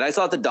 that I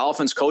thought the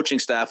Dolphins coaching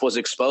staff was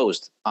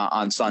exposed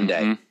on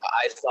Sunday. Mm-hmm.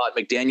 I thought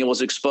McDaniel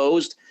was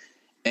exposed,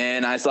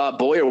 and I thought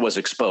Boyer was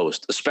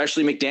exposed,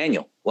 especially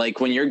McDaniel.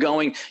 When you're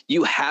going,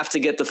 you have to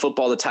get the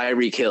football to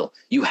Tyreek Hill.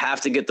 You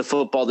have to get the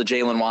football to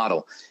Jalen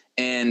Waddle.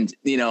 And,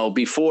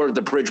 before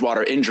the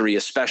Bridgewater injury,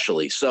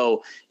 especially.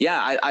 So,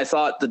 yeah, I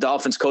thought the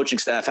Dolphins coaching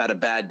staff had a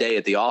bad day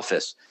at the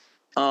office.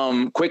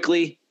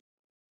 Quickly,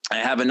 I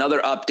have another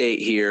update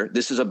here.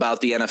 This is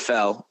about the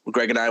NFL.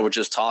 Greg and I were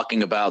just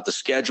talking about the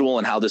schedule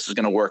and how this is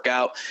going to work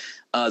out.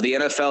 The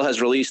NFL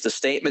has released a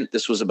statement.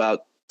 This was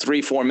about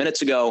 3-4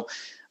 minutes ago.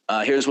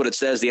 Here's what it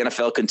says. The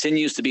NFL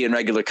continues to be in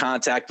regular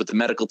contact with the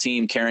medical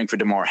team caring for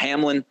Damar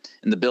Hamlin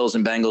and the Bills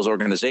and Bengals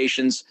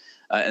organizations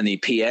and the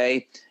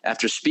PA.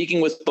 After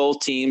speaking with both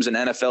teams and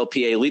NFL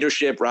PA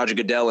leadership, Roger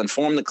Goodell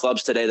informed the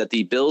clubs today that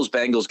the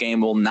Bills-Bengals game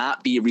will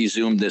not be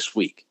resumed this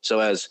week. So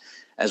as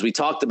we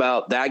talked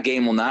about, that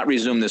game will not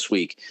resume this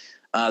week.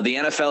 The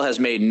NFL has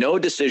made no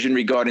decision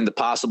regarding the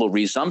possible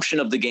resumption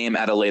of the game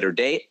at a later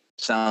date.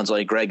 Sounds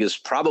like Greg is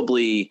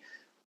probably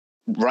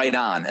right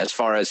on as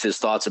far as his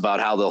thoughts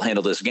about how they'll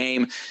handle this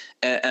game.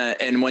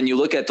 And when you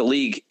look at the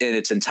league in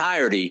its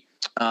entirety,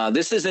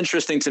 this is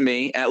interesting to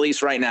me, at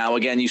least right now.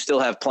 Again, you still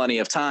have plenty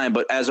of time,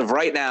 but as of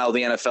right now,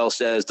 the NFL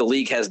says the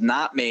league has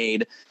not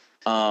made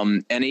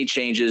any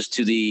changes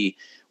to the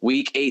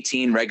Week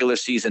 18 regular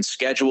season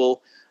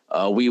schedule.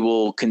 We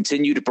will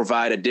continue to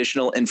provide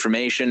additional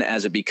information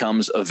as it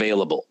becomes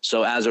available.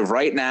 So as of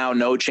right now,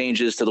 no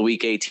changes to the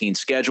Week 18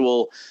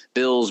 schedule.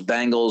 Bills,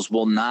 Bengals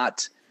will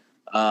not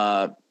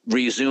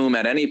resume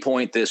at any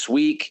point this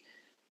week,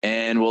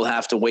 and we'll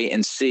have to wait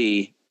and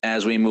see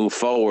as we move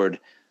forward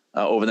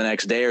over the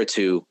next day or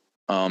two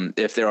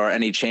if there are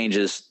any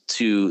changes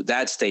to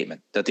that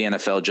statement that the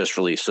NFL just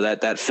released. So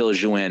that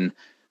fills you in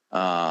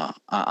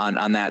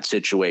on that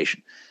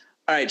situation.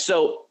 All right,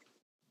 so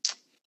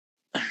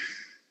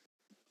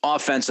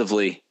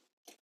offensively,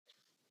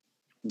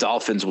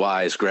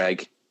 Dolphins-wise,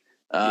 Greg,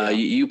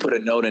 you put a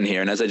note in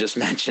here, and as I just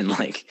mentioned,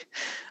 I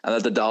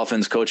thought the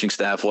Dolphins coaching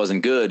staff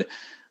wasn't good,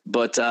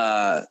 but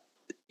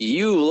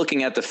you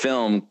looking at the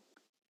film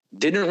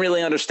didn't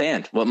really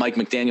understand what Mike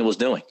McDaniel was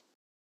doing.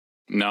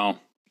 No,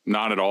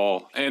 not at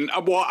all. And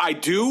I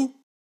do,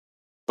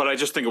 but I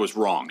just think it was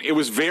wrong. It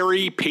was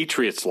very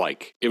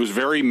Patriots-like. It was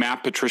very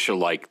Matt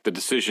Patricia-like, the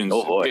decisions.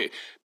 Oh, boy.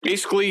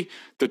 Basically,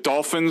 the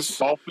Dolphins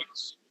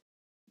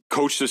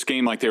coached this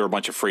game like they were a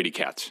bunch of fraidy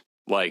cats.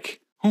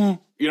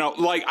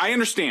 I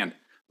understand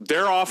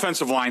their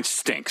offensive line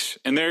stinks,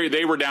 and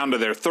they were down to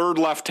their third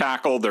left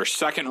tackle, their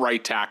second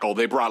right tackle.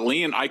 They brought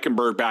Leon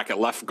Eichenberg back at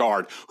left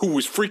guard, who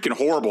was freaking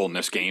horrible in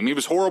this game. He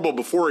was horrible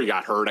before he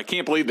got hurt. I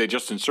can't believe they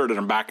just inserted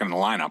him back in the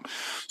lineup.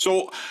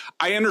 So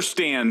I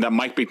understand that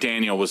Mike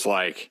McDaniel was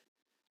like,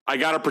 I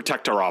got to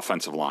protect our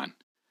offensive line.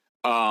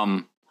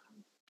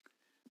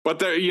 But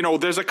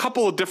there's a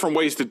couple of different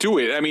ways to do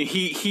it. I mean,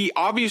 he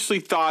obviously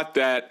thought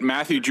that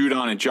Matthew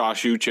Judon and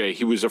Josh Uche,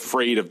 he was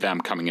afraid of them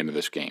coming into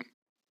this game.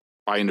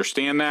 I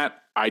understand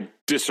that. I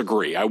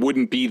disagree. I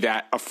wouldn't be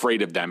that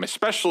afraid of them,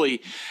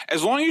 especially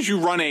as long as you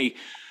run a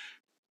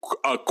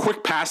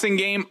quick passing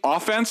game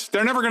offense.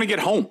 They're never going to get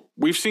home.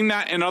 We've seen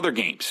that in other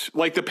games.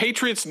 The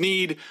Patriots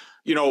need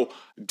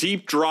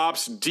deep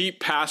drops, deep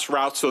pass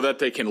routes so that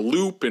they can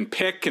loop and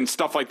pick and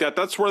stuff like that.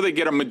 That's where they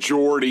get a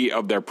majority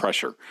of their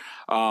pressure.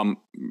 I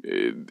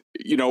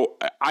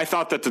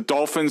thought that the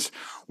Dolphins,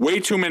 way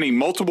too many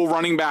multiple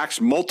running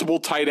backs, multiple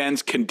tight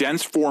ends,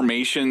 condensed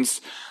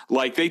formations,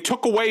 they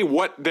took away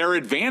what their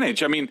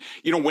advantage. I mean,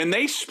 when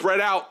they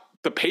spread out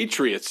the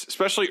Patriots,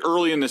 especially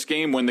early in this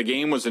game when the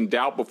game was in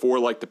doubt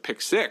before the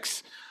pick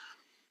six,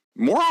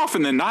 more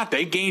often than not,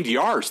 they gained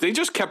yards. They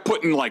just kept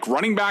putting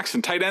running backs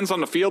and tight ends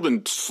on the field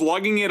and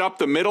slugging it up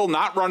the middle,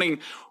 not running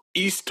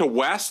east to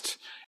west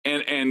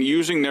and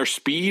using their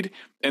speed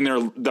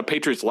and the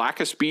Patriots' lack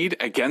of speed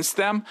against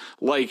them.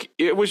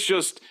 It was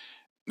just,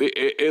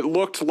 it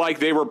looked like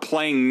they were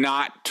playing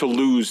not to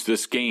lose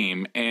this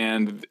game.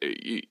 And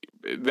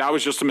that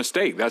was just a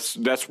mistake.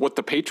 That's what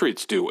the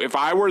Patriots do. If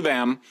I were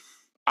them,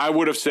 I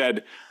would have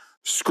said,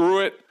 screw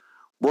it.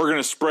 We're going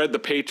to spread the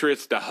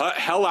Patriots the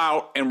hell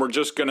out, and we're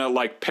just going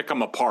to pick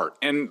them apart.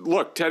 And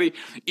look, Teddy,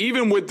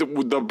 even with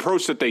the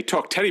approach that they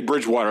took, Teddy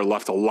Bridgewater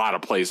left a lot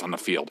of plays on the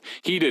field.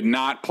 He did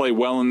not play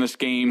well in this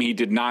game. He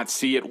did not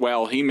see it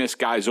well. He missed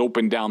guys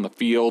open down the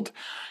field,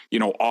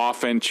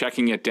 often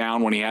checking it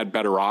down when he had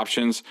better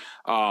options.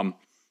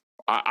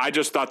 I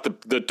just thought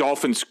the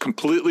Dolphins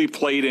completely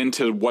played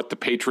into what the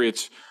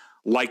Patriots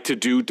like to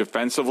do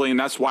defensively, and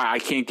that's why I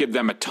can't give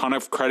them a ton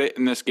of credit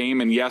in this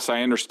game. And yes,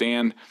 I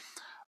understand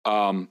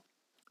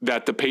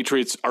that the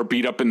Patriots are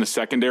beat up in the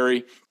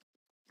secondary,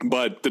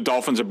 but the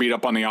Dolphins are beat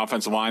up on the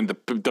offensive line.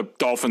 The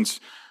Dolphins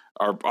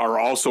are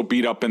also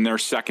beat up in their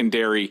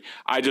secondary.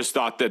 I just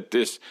thought that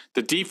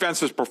the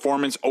defense's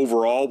performance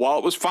overall, while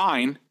it was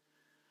fine,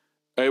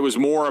 it was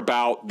more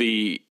about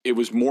the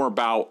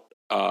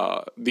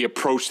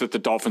approach that the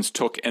Dolphins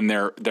took and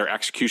their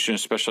execution,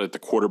 especially at the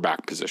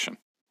quarterback position.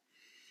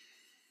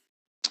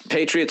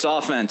 Patriots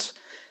offense.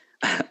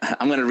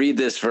 I'm going to read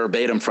this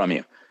verbatim from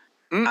you.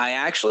 I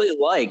actually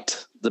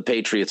liked the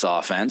Patriots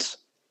offense, ...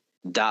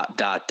 a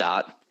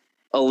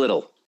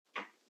little.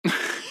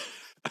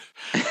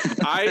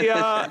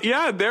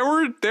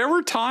 There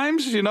were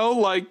times, it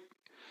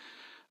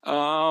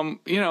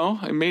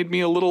made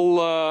me a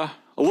little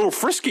a little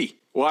frisky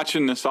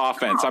watching this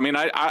offense. I mean,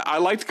 I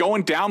liked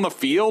going down the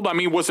field. I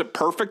mean, was it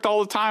perfect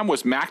all the time?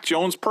 Was Mac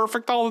Jones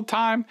perfect all the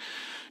time?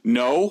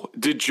 No.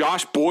 Did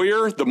Josh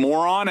Boyer, the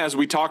moron, as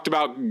we talked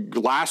about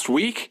last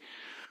week,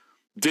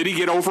 did he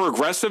get over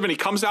aggressive and he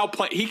comes out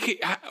playing?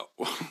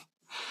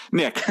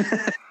 Nick,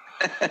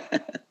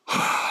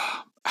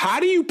 how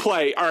do you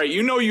play? All right,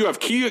 you have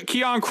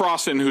Keon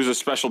Crossan, who's a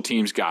special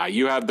teams guy.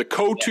 You have the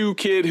Kotu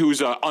kid,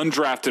 who's an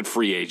undrafted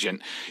free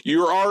agent.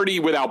 You're already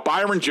without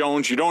Byron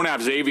Jones. You don't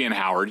have Xavier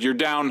Howard. You're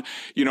down.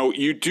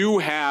 You do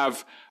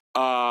have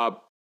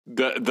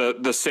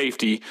the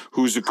safety,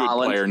 who's a good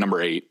player,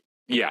 number 8.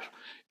 Yeah.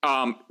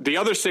 The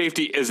other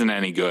safety isn't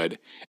any good,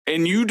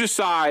 and you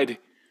decide,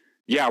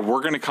 yeah,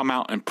 we're going to come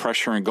out and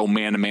pressure and go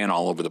man to man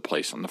all over the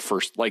place on the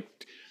first. Like,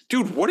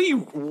 dude, what are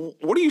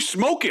you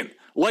smoking?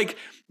 Like,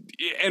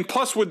 and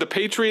plus with the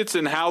Patriots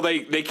and how they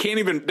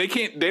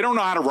don't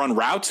know how to run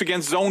routes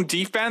against zone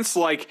defense.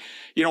 Like,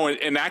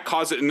 and that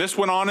caused it. And this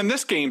went on in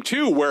this game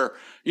too, where,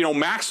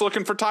 Mac's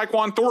looking for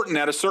Tyquan Thornton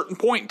at a certain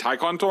point.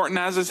 Tyquan Thornton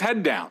has his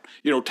head down.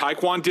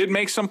 Tyquan did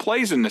make some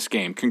plays in this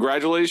game.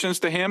 Congratulations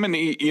to him. And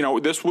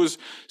this was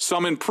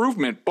some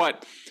improvement,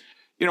 but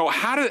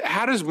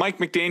how does Mike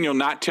McDaniel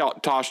not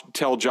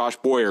tell Josh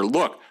Boyer,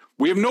 look,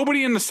 we have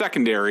nobody in the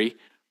secondary.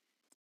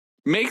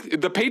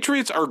 The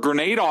Patriots are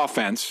grenade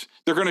offense.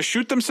 They're going to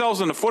shoot themselves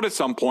in the foot at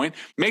some point.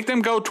 Make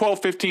them go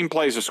 12, 15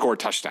 plays to score a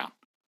touchdown.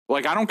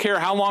 Like, I don't care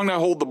how long they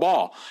hold the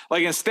ball.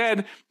 Like,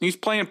 instead, he's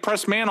playing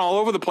press man all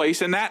over the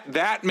place, and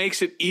that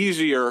makes it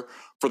easier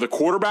for the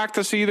quarterback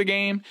to see the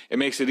game. It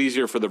makes it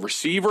easier for the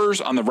receivers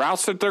on the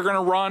routes that they're going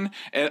to run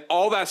and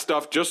all that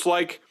stuff, just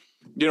like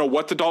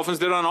what the Dolphins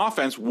did on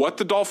offense, what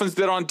the Dolphins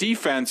did on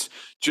defense,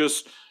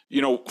 just,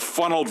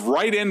 funneled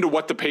right into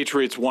what the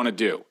Patriots want to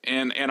do.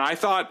 And I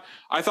thought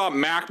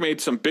Mac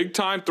made some big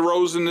time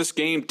throws in this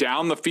game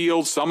down the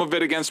field, some of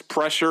it against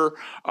pressure.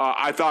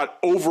 I thought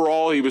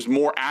overall he was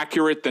more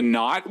accurate than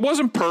not. It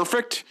wasn't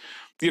perfect,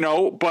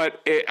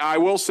 but I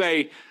will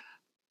say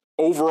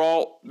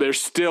overall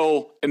there's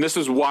still, and this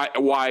is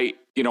why,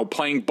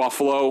 playing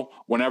Buffalo,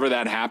 whenever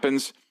that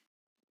happens,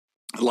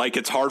 like,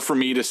 it's hard for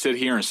me to sit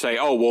here and say,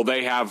 oh, well,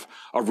 they have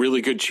a really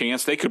good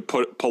chance. They could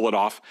pull it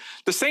off.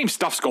 The same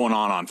stuff's going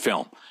on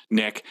film,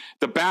 Nick.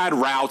 The bad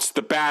routes,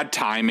 the bad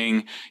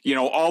timing,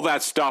 all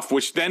that stuff,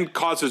 which then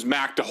causes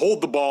Mac to hold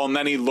the ball, and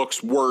then he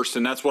looks worse,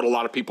 and that's what a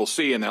lot of people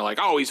see, and they're like,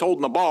 oh, he's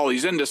holding the ball,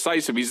 he's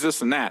indecisive, he's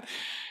this and that.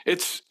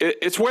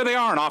 It's where they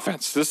are in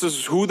offense. This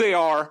is who they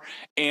are,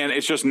 and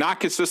it's just not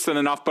consistent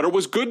enough, but it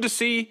was good to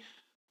see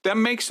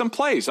them make some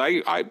plays.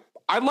 I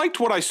liked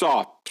what I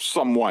saw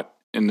somewhat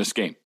in this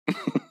game.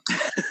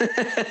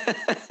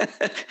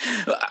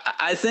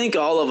 I think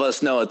all of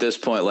us know at this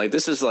point, like,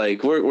 this is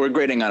like we're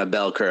grading on a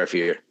bell curve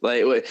here.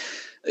 Like,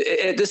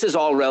 this is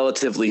all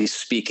relatively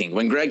speaking.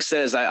 When Greg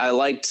says I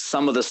liked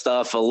some of the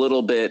stuff a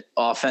little bit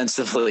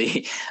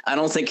offensively, I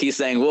don't think he's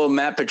saying, well,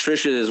 Matt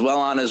Patricia is well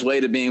on his way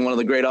to being one of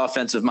the great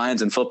offensive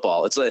minds in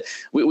football. It's like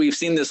we've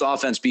seen this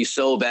offense be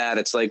so bad.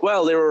 It's like,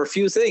 well, there were a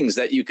few things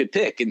that you could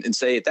pick and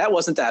say that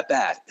wasn't that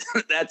bad.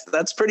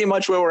 That's pretty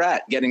much where we're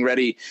at, getting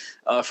ready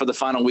for the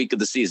final week of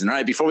the season. All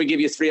right, before we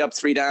give you 3 up,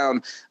 3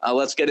 down,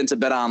 let's get into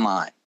Bet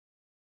Online.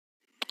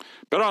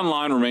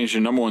 BetOnline remains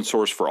your number one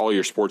source for all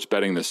your sports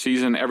betting this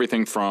season.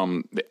 Everything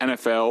from the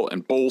NFL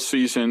and bowl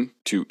season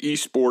to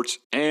esports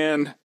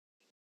and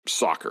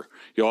soccer.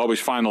 You'll always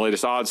find the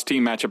latest odds,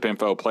 team matchup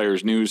info,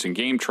 players, news, and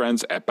game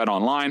trends at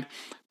BetOnline.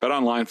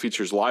 BetOnline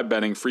features live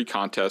betting, free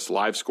contests,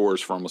 live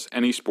scores for almost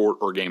any sport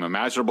or game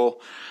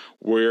imaginable.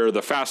 We're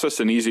the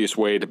fastest and easiest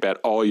way to bet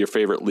all your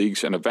favorite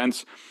leagues and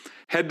events.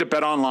 Head to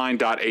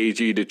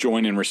betonline.ag to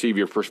join and receive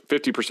your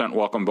 50%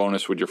 welcome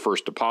bonus with your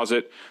first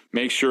deposit.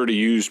 Make sure to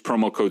use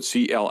promo code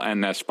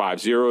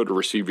CLNS50 to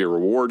receive your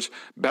rewards.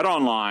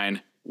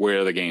 BetOnline,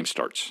 where the game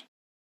starts.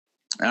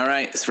 All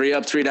right, 3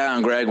 up, 3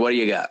 down, Greg. What do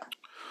you got?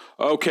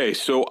 Okay,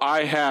 so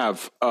I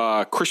have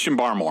Christian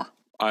Barmore.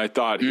 I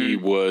thought he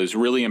was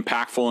really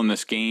impactful in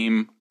this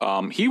game.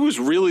 He was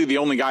really the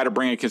only guy to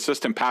bring a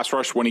consistent pass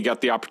rush when he got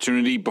the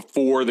opportunity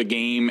before the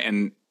game,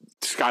 and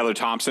Skylar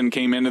Thompson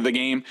came into the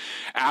game.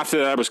 After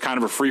that, it was kind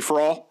of a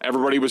free-for-all.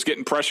 Everybody was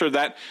getting pressure.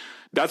 That's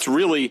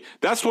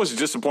what's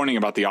disappointing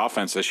about the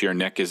offense this year,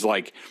 Nick, is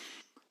like,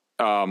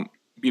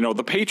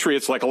 the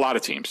Patriots, like a lot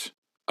of teams,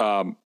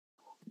 the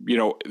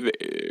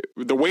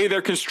way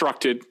they're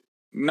constructed,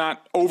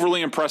 not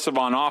overly impressive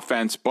on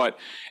offense,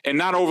 and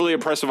not overly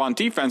impressive on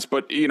defense.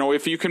 But,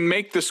 if you can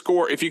make the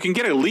score, if you can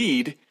get a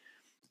lead,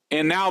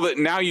 and now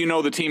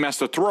the team has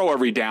to throw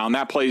every down,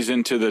 that plays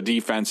into the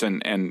defense,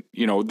 and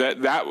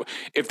that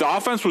if the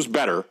offense was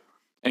better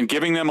and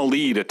giving them a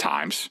lead at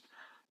times,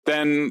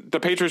 then the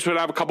Patriots would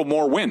have a couple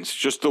more wins,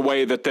 just the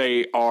way that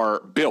they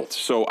are built.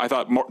 So I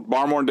thought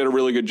Barmore did a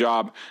really good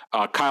job.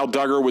 Kyle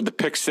Duggar with the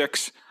pick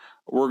 6.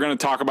 We're going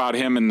to talk about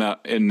him in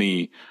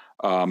the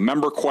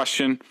member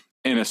question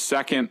in a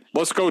second.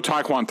 Let's go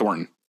Tyquan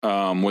Thornton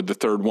with the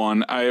third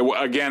one.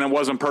 Again, it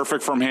wasn't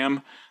perfect from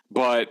him,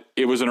 but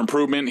it was an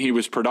improvement. He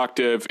was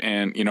productive,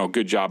 and,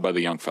 good job by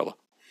the young fella.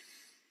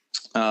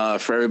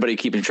 For everybody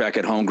keeping track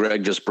at home,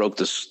 Greg just broke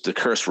the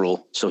curse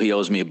rule, so he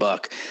owes me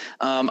 $1.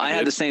 I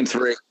had the same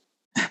three.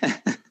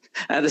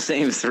 I had the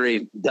same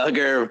three: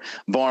 Duggar,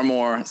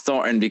 Barmore,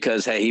 Thornton,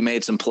 because hey, he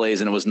made some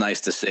plays and it was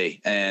nice to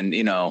see. And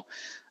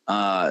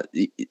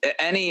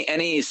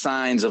any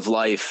signs of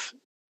life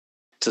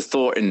to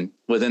Thornton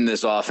within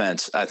this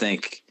offense, I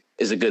think,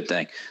 is a good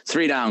thing.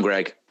 3 down,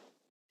 Greg.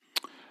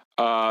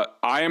 I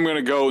am going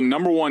to go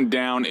number 1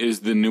 down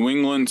is the New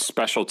England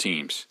special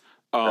teams.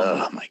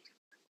 I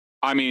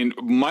mean,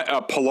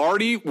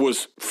 Pilardi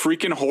was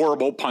freaking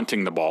horrible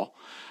punting the ball.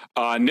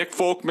 Nick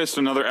Folk missed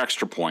another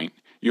extra point.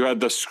 You had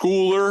the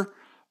Schooler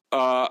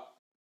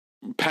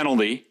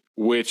penalty,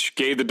 which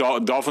gave the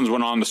Dolphins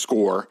went on to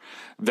score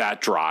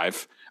that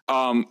drive.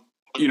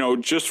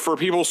 Just for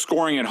people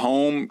scoring at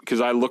home,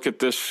 because I look at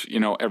this,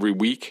 every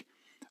week.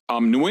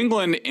 New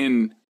England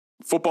in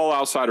Football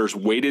Outsiders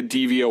weighted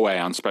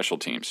DVOA on special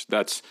teams.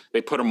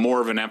 They put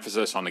more of an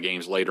emphasis on the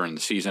games later in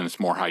the season. It's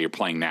more how you're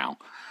playing now.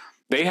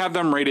 They have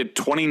them rated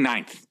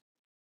 29th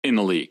in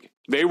the league.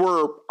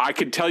 I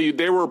could tell you,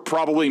 they were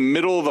probably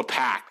middle of the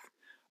pack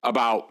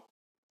about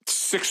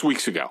 6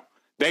 weeks ago.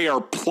 They are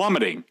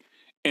plummeting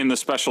in the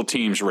special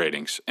teams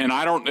ratings. And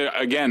I don't,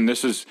 again,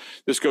 this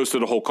goes to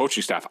the whole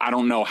coaching staff. I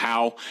don't know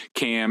how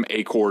Cam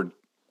Acord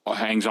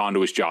hangs on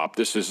to his job.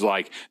 This is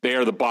like, they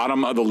are the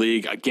bottom of the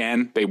league.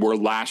 Again, they were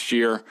last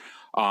year.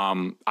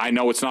 I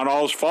know it's not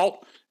all his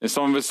fault, and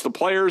some of it's the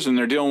players, and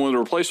they're dealing with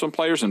replacement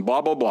players and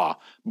blah, blah, blah.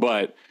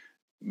 But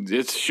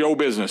it's show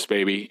business,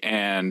 baby,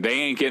 and they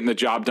ain't getting the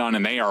job done,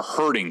 and they are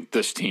hurting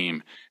this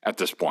team at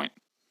this point.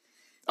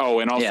 Oh,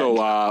 and also,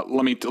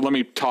 let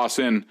me toss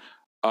in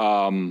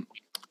Devin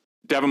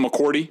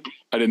McCourty.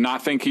 I did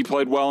not think he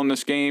played well in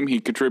this game. He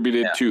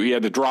contributed he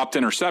had the dropped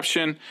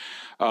interception.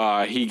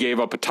 He gave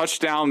up a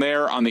touchdown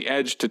there on the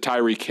edge to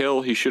Tyreek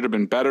Hill. He should have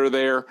been better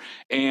there.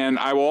 And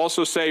I will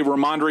also say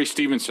Ramondre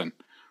Stevenson.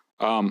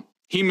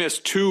 He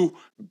missed 2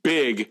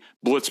 big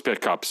blitz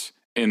pickups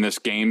in this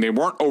game. They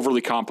weren't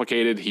overly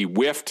complicated. He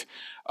whiffed.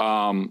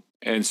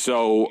 And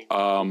so,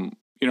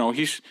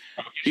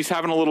 he's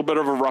having a little bit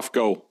of a rough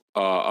go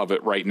of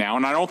it right now.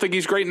 And I don't think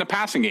he's great in the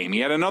passing game. He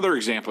had another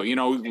example.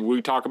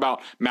 We talk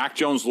about Mac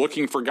Jones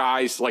looking for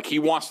guys like he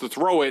wants to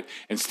throw it,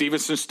 and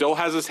Stevenson still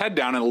has his head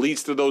down, and it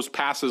leads to those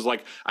passes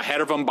like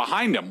ahead of him,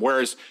 behind him.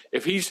 Whereas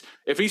if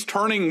he's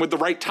turning with the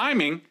right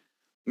timing,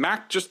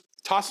 Mac just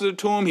tosses it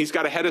to him. He's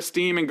got a head of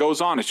steam and goes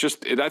on. It's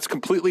just, that's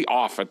completely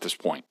off at this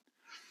point.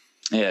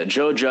 Yeah.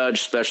 Joe Judge,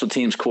 special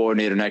teams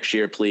coordinator next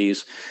year,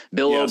 please.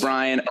 Bill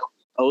O'Brien,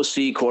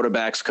 OC,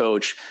 quarterbacks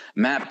coach.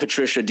 Matt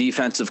Patricia,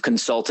 defensive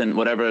consultant,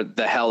 whatever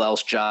the hell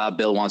else job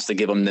Bill wants to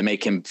give him to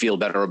make him feel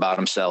better about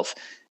himself.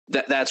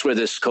 That's where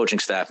this coaching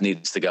staff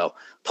needs to go.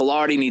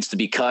 Pilardi needs to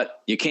be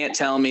cut. You can't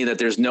tell me that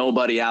there's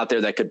nobody out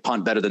there that could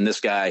punt better than this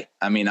guy.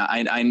 I mean,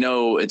 I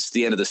know it's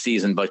the end of the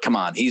season, but come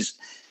on.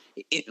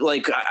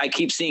 I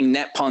keep seeing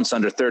net punts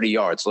under 30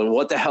 yards. So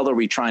what the hell are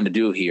we trying to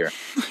do here?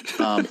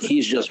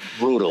 He's just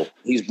brutal.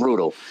 He's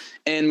brutal.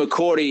 And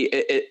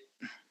McCourty,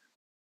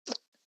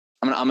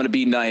 I'm going to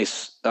be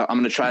nice. I'm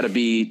going to try to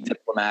be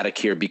diplomatic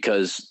here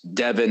because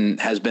Devin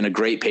has been a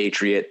great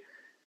Patriot.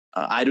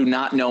 I do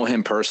not know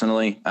him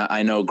personally.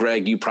 I know,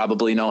 Greg, you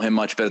probably know him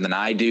much better than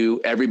I do.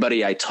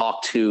 Everybody I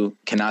talk to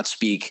cannot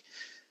speak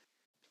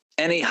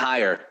any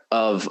higher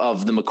of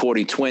the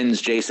McCourty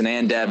twins, Jason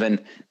and Devin.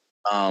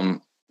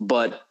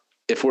 But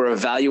if we're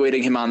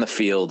evaluating him on the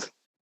field,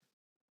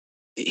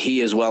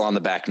 he is well on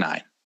the back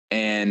 9.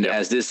 And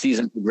as this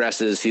season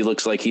progresses, he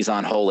looks like he's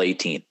on hole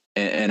 18.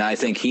 And I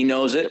think he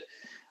knows it.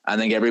 I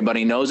think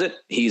everybody knows it.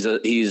 He's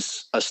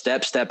a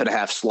step and a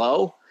half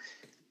slow.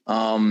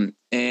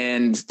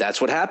 And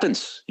that's what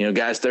happens.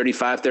 Guys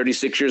 35,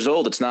 36 years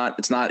old. It's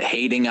not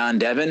hating on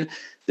Devin.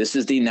 This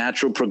is the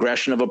natural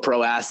progression of a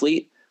pro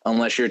athlete,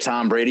 unless you're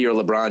Tom Brady or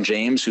LeBron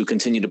James, who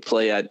continue to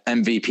play at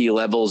MVP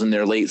levels in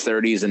their late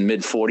 30s and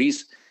mid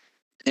 40s.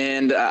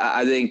 And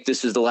I think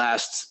this is the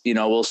last,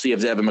 we'll see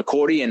of Devin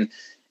McCourty,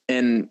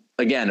 and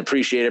again,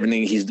 appreciate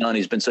everything he's done.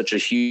 He's been such a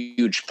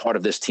huge part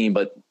of this team,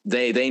 but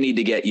they need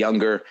to get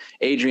younger.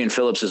 Adrian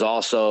Phillips is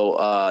also,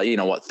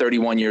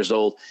 31 years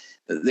old.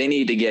 They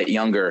need to get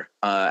younger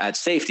at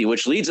safety,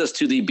 which leads us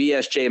to the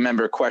BSJ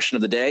member question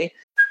of the day.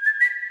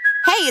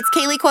 Hey, it's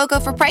Kaylee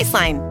Cuoco for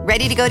Priceline.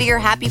 Ready to go to your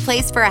happy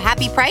place for a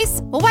happy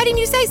price? Well, why didn't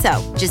you say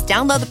so? Just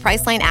download the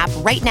Priceline app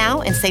right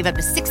now and save up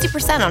to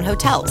 60% on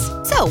hotels.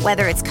 So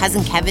whether it's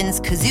Cousin Kevin's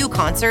Kazoo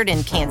Concert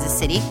in Kansas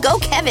City, go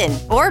Kevin,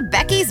 or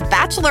Becky's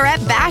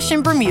Bachelorette Bash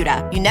in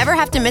Bermuda, you never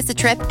have to miss a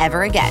trip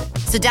ever again.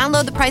 So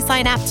download the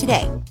Priceline app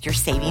today. Your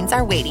savings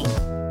are waiting.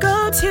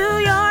 Go to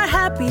your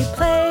happy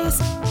place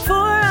for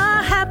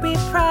a happy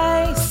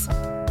price.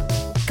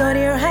 Go to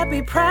your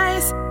happy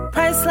price,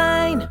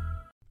 Priceline.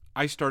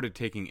 I started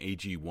taking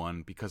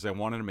AG1 because I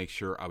wanted to make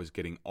sure I was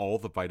getting all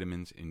the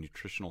vitamins and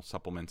nutritional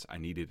supplements I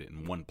needed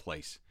in one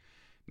place.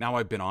 Now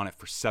I've been on it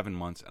for 7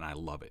 months and I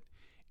love it.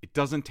 It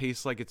doesn't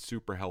taste like it's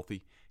super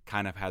healthy,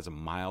 kind of has a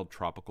mild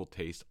tropical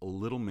taste, a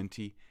little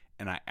minty,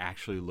 and I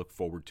actually look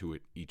forward to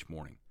it each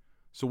morning.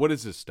 So what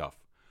is this stuff?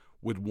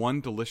 With one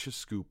delicious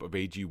scoop of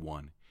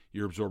AG1,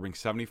 you're absorbing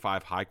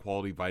 75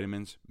 high-quality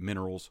vitamins,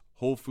 minerals,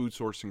 whole food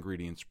source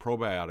ingredients,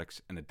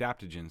 probiotics, and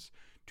adaptogens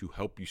to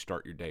help you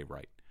start your day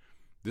right.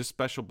 This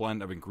special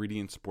blend of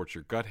ingredients supports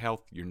your gut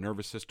health, your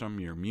nervous system,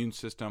 your immune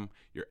system,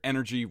 your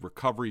energy,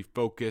 recovery,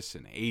 focus,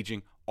 and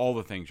aging, all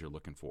the things you're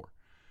looking for.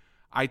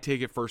 I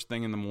take it first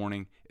thing in the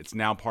morning. It's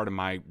now part of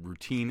my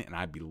routine, and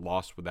I'd be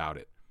lost without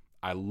it.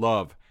 I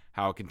love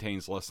how it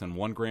contains less than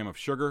 1 gram of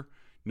sugar,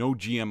 no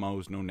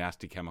GMOs, no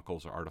nasty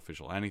chemicals or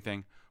artificial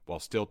anything, while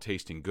still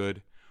tasting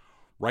good.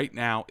 Right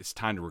now, it's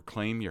time to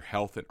reclaim your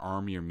health and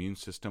arm your immune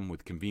system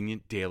with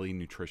convenient daily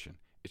nutrition.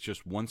 It's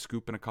just 1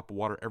 scoop in a cup of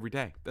water every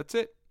day. That's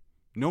it.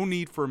 No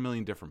need for a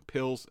million different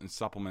pills and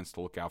supplements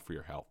to look out for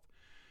your health.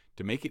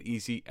 To make it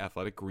easy,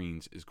 Athletic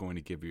Greens is going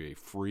to give you a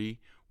free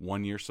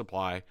 1-year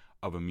supply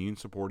of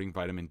immune-supporting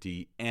vitamin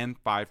D and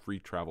 5 free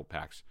travel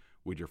packs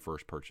with your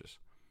first purchase.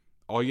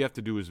 All you have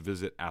to do is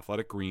visit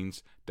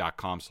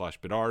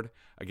athleticgreens.com/Bedard.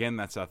 Again,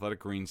 that's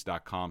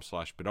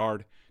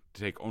athleticgreens.com/Bedard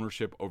to take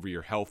ownership over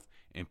your health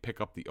and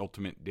pick up the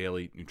ultimate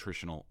daily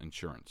nutritional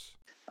insurance.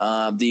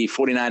 The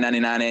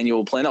 $49.99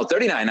 annual plan. No,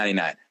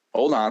 $39.99.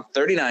 Hold on.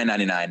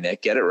 $39.99,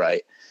 Nick. Get it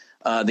right.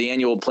 The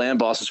annual plan,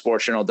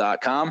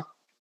 bostonsportsjournal.com.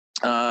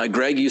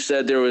 Greg, you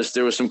said there was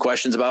some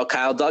questions about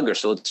Kyle Duggar,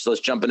 so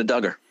let's jump into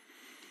Duggar.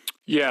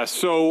 Yeah,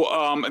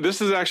 so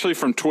this is actually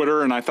from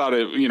Twitter, and I thought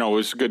it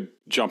was a good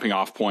jumping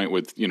off point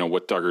with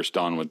what Duggar's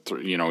done with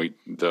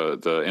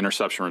the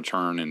interception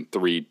return and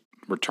 3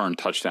 return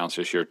touchdowns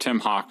this year. Tim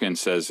Hawkins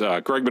says,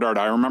 Greg Bedard,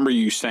 I remember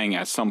you saying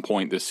at some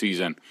point this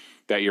season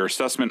that your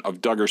assessment of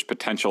Duggar's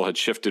potential had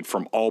shifted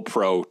from all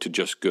pro to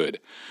just good.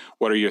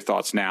 What are your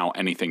thoughts now?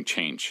 Anything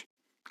change?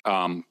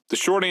 The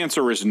short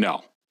answer is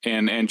no.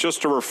 And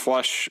just to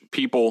refresh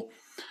people,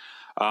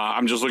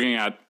 I'm just looking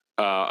at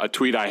a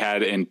tweet I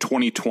had in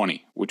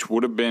 2020, which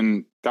would have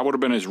been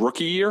his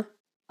rookie year,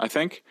 I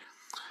think.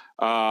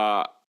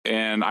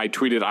 And I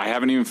tweeted, I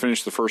haven't even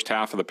finished the first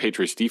half of the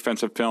Patriots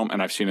defensive film,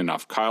 and I've seen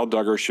enough. Kyle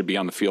Duggar should be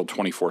on the field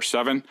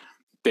 24/7,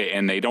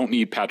 and they don't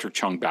need Patrick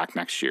Chung back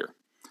next year.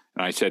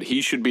 And I said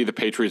he should be the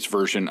Patriots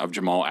version of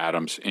Jamal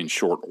Adams in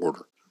short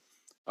order.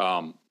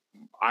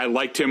 I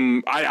liked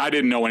him. I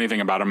didn't know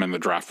anything about him in the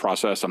draft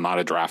process. I'm not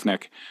a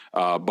draftnik,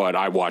 but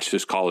I watched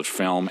his college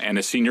film and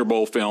his Senior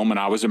Bowl film, and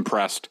I was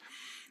impressed.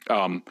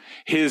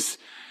 His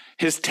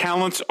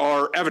talents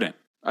are evident.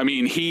 I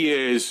mean, he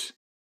is.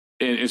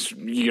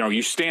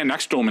 You stand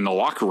next to him in the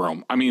locker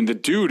room. I mean, the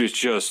dude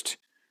is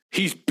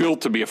he's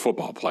built to be a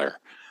football player.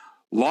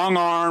 Long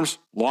arms,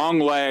 long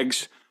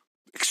legs,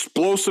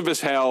 explosive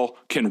as hell,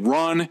 can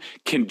run,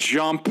 can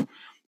jump,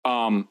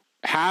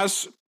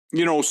 has,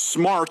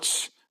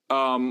 smarts,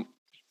 and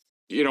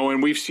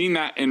we've seen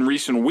that in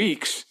recent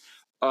weeks.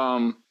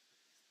 But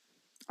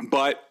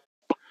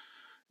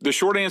the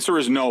short answer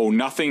is no,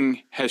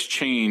 nothing has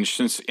changed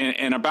since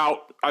in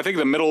about, I think,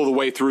 the middle of the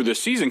way through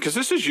this season, because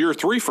this is year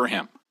 3 for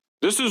him.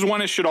 This is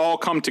when it should all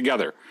come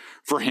together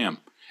for him.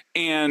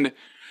 And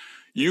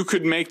you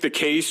could make the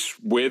case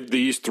with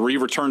these 3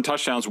 return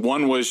touchdowns.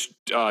 One was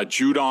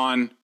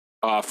Judon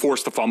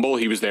forced the fumble.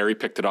 He was there. He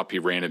picked it up. He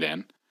ran it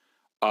in.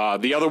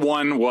 The other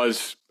one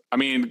was,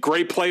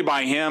 great play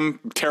by him.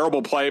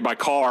 Terrible play by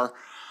Carr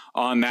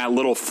on that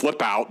little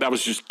flip out. That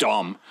was just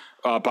dumb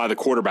by the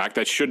quarterback.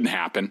 That shouldn't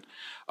happen.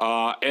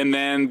 And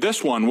then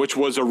this one, which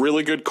was a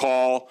really good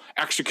call,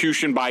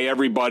 execution by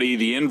everybody,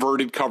 the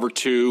inverted cover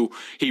 2.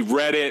 He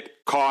read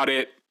it, caught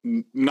it.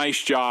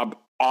 Nice job.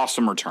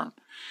 Awesome return.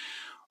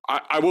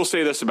 I will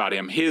say this about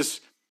him.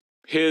 He's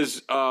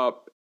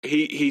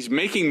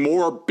making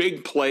more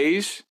big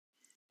plays,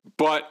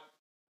 but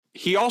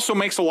he also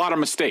makes a lot of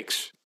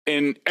mistakes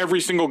in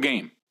every single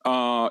game.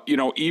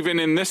 Even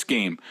in this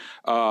game,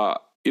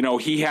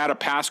 he had a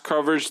pass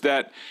coverage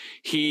that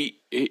he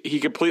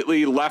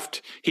completely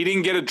left. He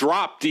didn't get a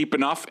drop deep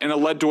enough, and it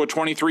led to a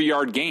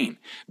 23-yard gain.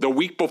 The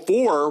week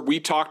before,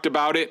 we talked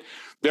about it.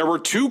 There were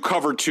 2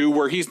 cover 2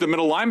 where he's the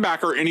middle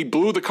linebacker, and he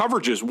blew the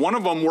coverages. One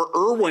of them where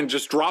Irwin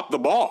just dropped the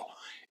ball.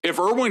 If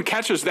Irwin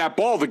catches that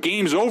ball, the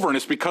game's over, and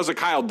it's because of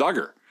Kyle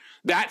Duggar.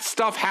 That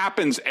stuff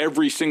happens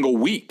every single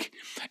week.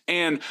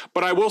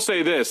 But I will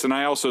say this, and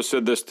I also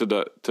said this to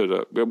the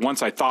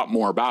once I thought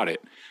more about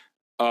it.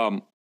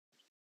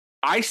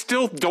 I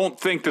still don't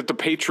think that the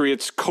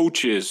Patriots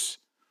coaches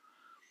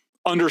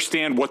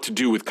understand what to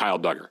do with Kyle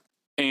Duggar.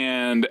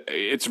 And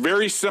it's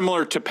very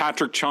similar to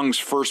Patrick Chung's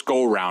first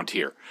go-around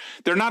here.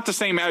 They're not the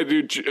same.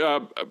 Duggar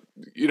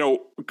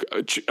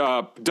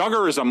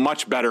is a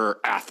much better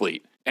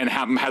athlete and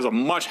has a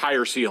much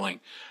higher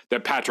ceiling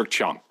than Patrick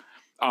Chung.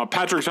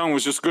 Patrick Chung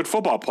was just a good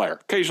football player,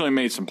 occasionally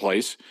made some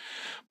plays.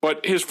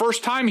 But his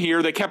first time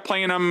here, they kept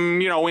playing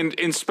him,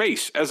 in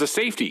space as a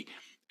safety.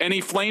 And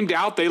he flamed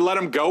out. They let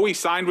him go. He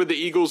signed with the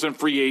Eagles in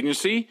free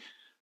agency.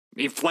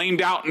 He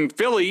flamed out in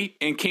Philly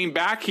and came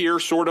back here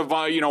sort of,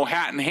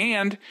 hat in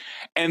hand.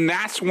 And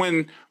that's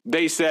when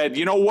they said,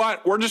 you know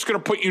what? We're just going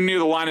to put you near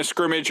the line of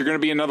scrimmage. You're going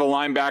to be another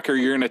linebacker.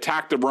 You're going to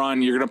attack the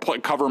run. You're going to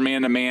cover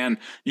man-to-man.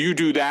 You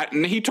do that.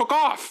 And he took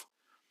off.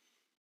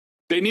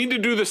 They need to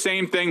do the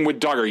same thing with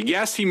Duggar.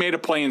 Yes, he made a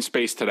play in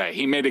space today.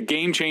 He made a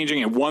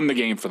game-changing and won the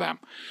game for them.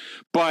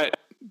 But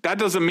that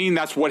doesn't mean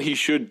that's what he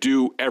should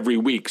do every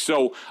week.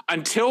 So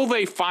until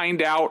they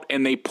find out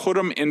and they put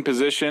him in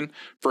position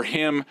for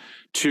him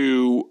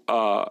to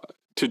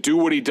do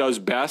what he does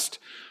best,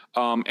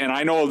 and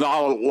I know a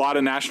lot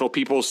of national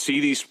people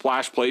see these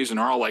splash plays and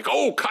are all like,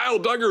 oh, Kyle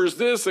Duggar is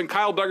this and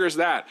Kyle Duggar is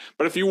that.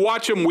 But if you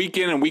watch him week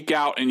in and week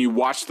out and you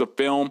watch the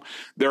film,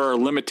 there are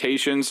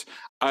limitations.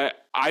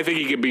 I think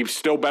he could be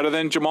still better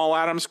than Jamal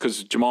Adams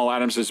because Jamal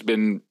Adams has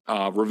been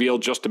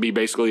revealed just to be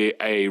basically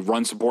a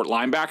run support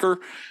linebacker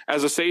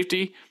as a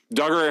safety.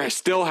 Duggar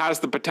still has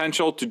the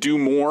potential to do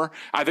more.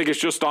 I think it's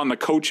just on the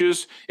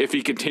coaches if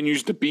he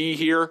continues to be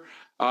here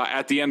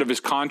at the end of his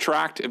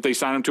contract, if they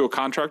sign him to a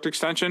contract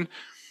extension,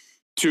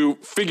 to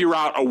figure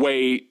out a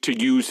way to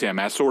use him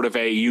as sort of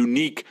a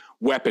unique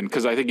weapon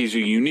because I think he's a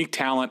unique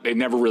talent. They've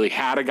never really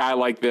had a guy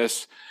like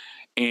this.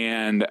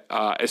 And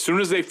as soon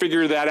as they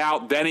figure that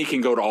out, then he can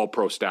go to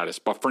all-pro status.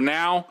 But for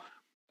now,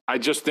 I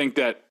just think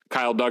that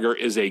Kyle Duggar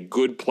is a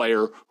good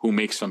player who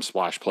makes some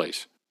splash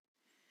plays.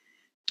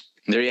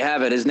 There you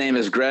have it. His name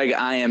is Greg.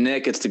 I am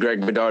Nick. It's the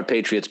Greg Bedard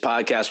Patriots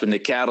podcast with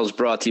Nick Cattles,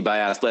 brought to you by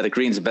Athletic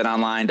Greens and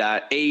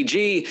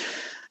BetOnline.ag.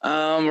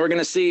 We're going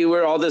to see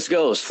where all this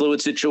goes.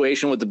 Fluid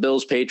situation with the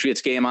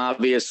Bills-Patriots game,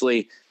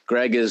 obviously.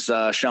 Greg is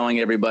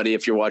showing everybody,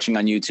 if you're watching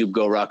on YouTube,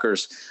 go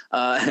Rutgers.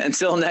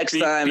 Until next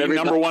time. Beat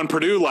number one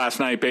Purdue last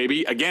night,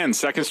 baby. Again,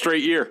 second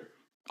straight year.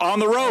 On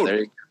the road. There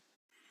you go.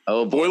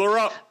 Oh, boy. Boiler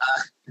up.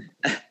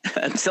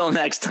 Until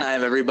next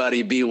time,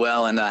 everybody, be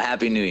well and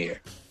Happy New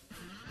Year.